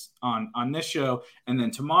on this show, and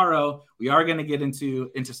then tomorrow we are going to get into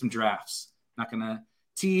some drafts. Not going to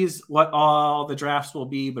tease what all the drafts will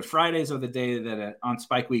be, but Fridays are the day that on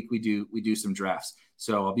Spike Week we do some drafts.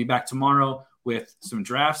 So I'll be back tomorrow with some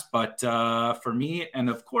drafts, but for me and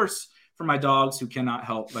of course for my dogs who cannot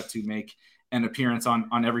help but to make an appearance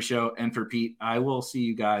on every show, and for Pete, I will see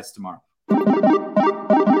you guys tomorrow.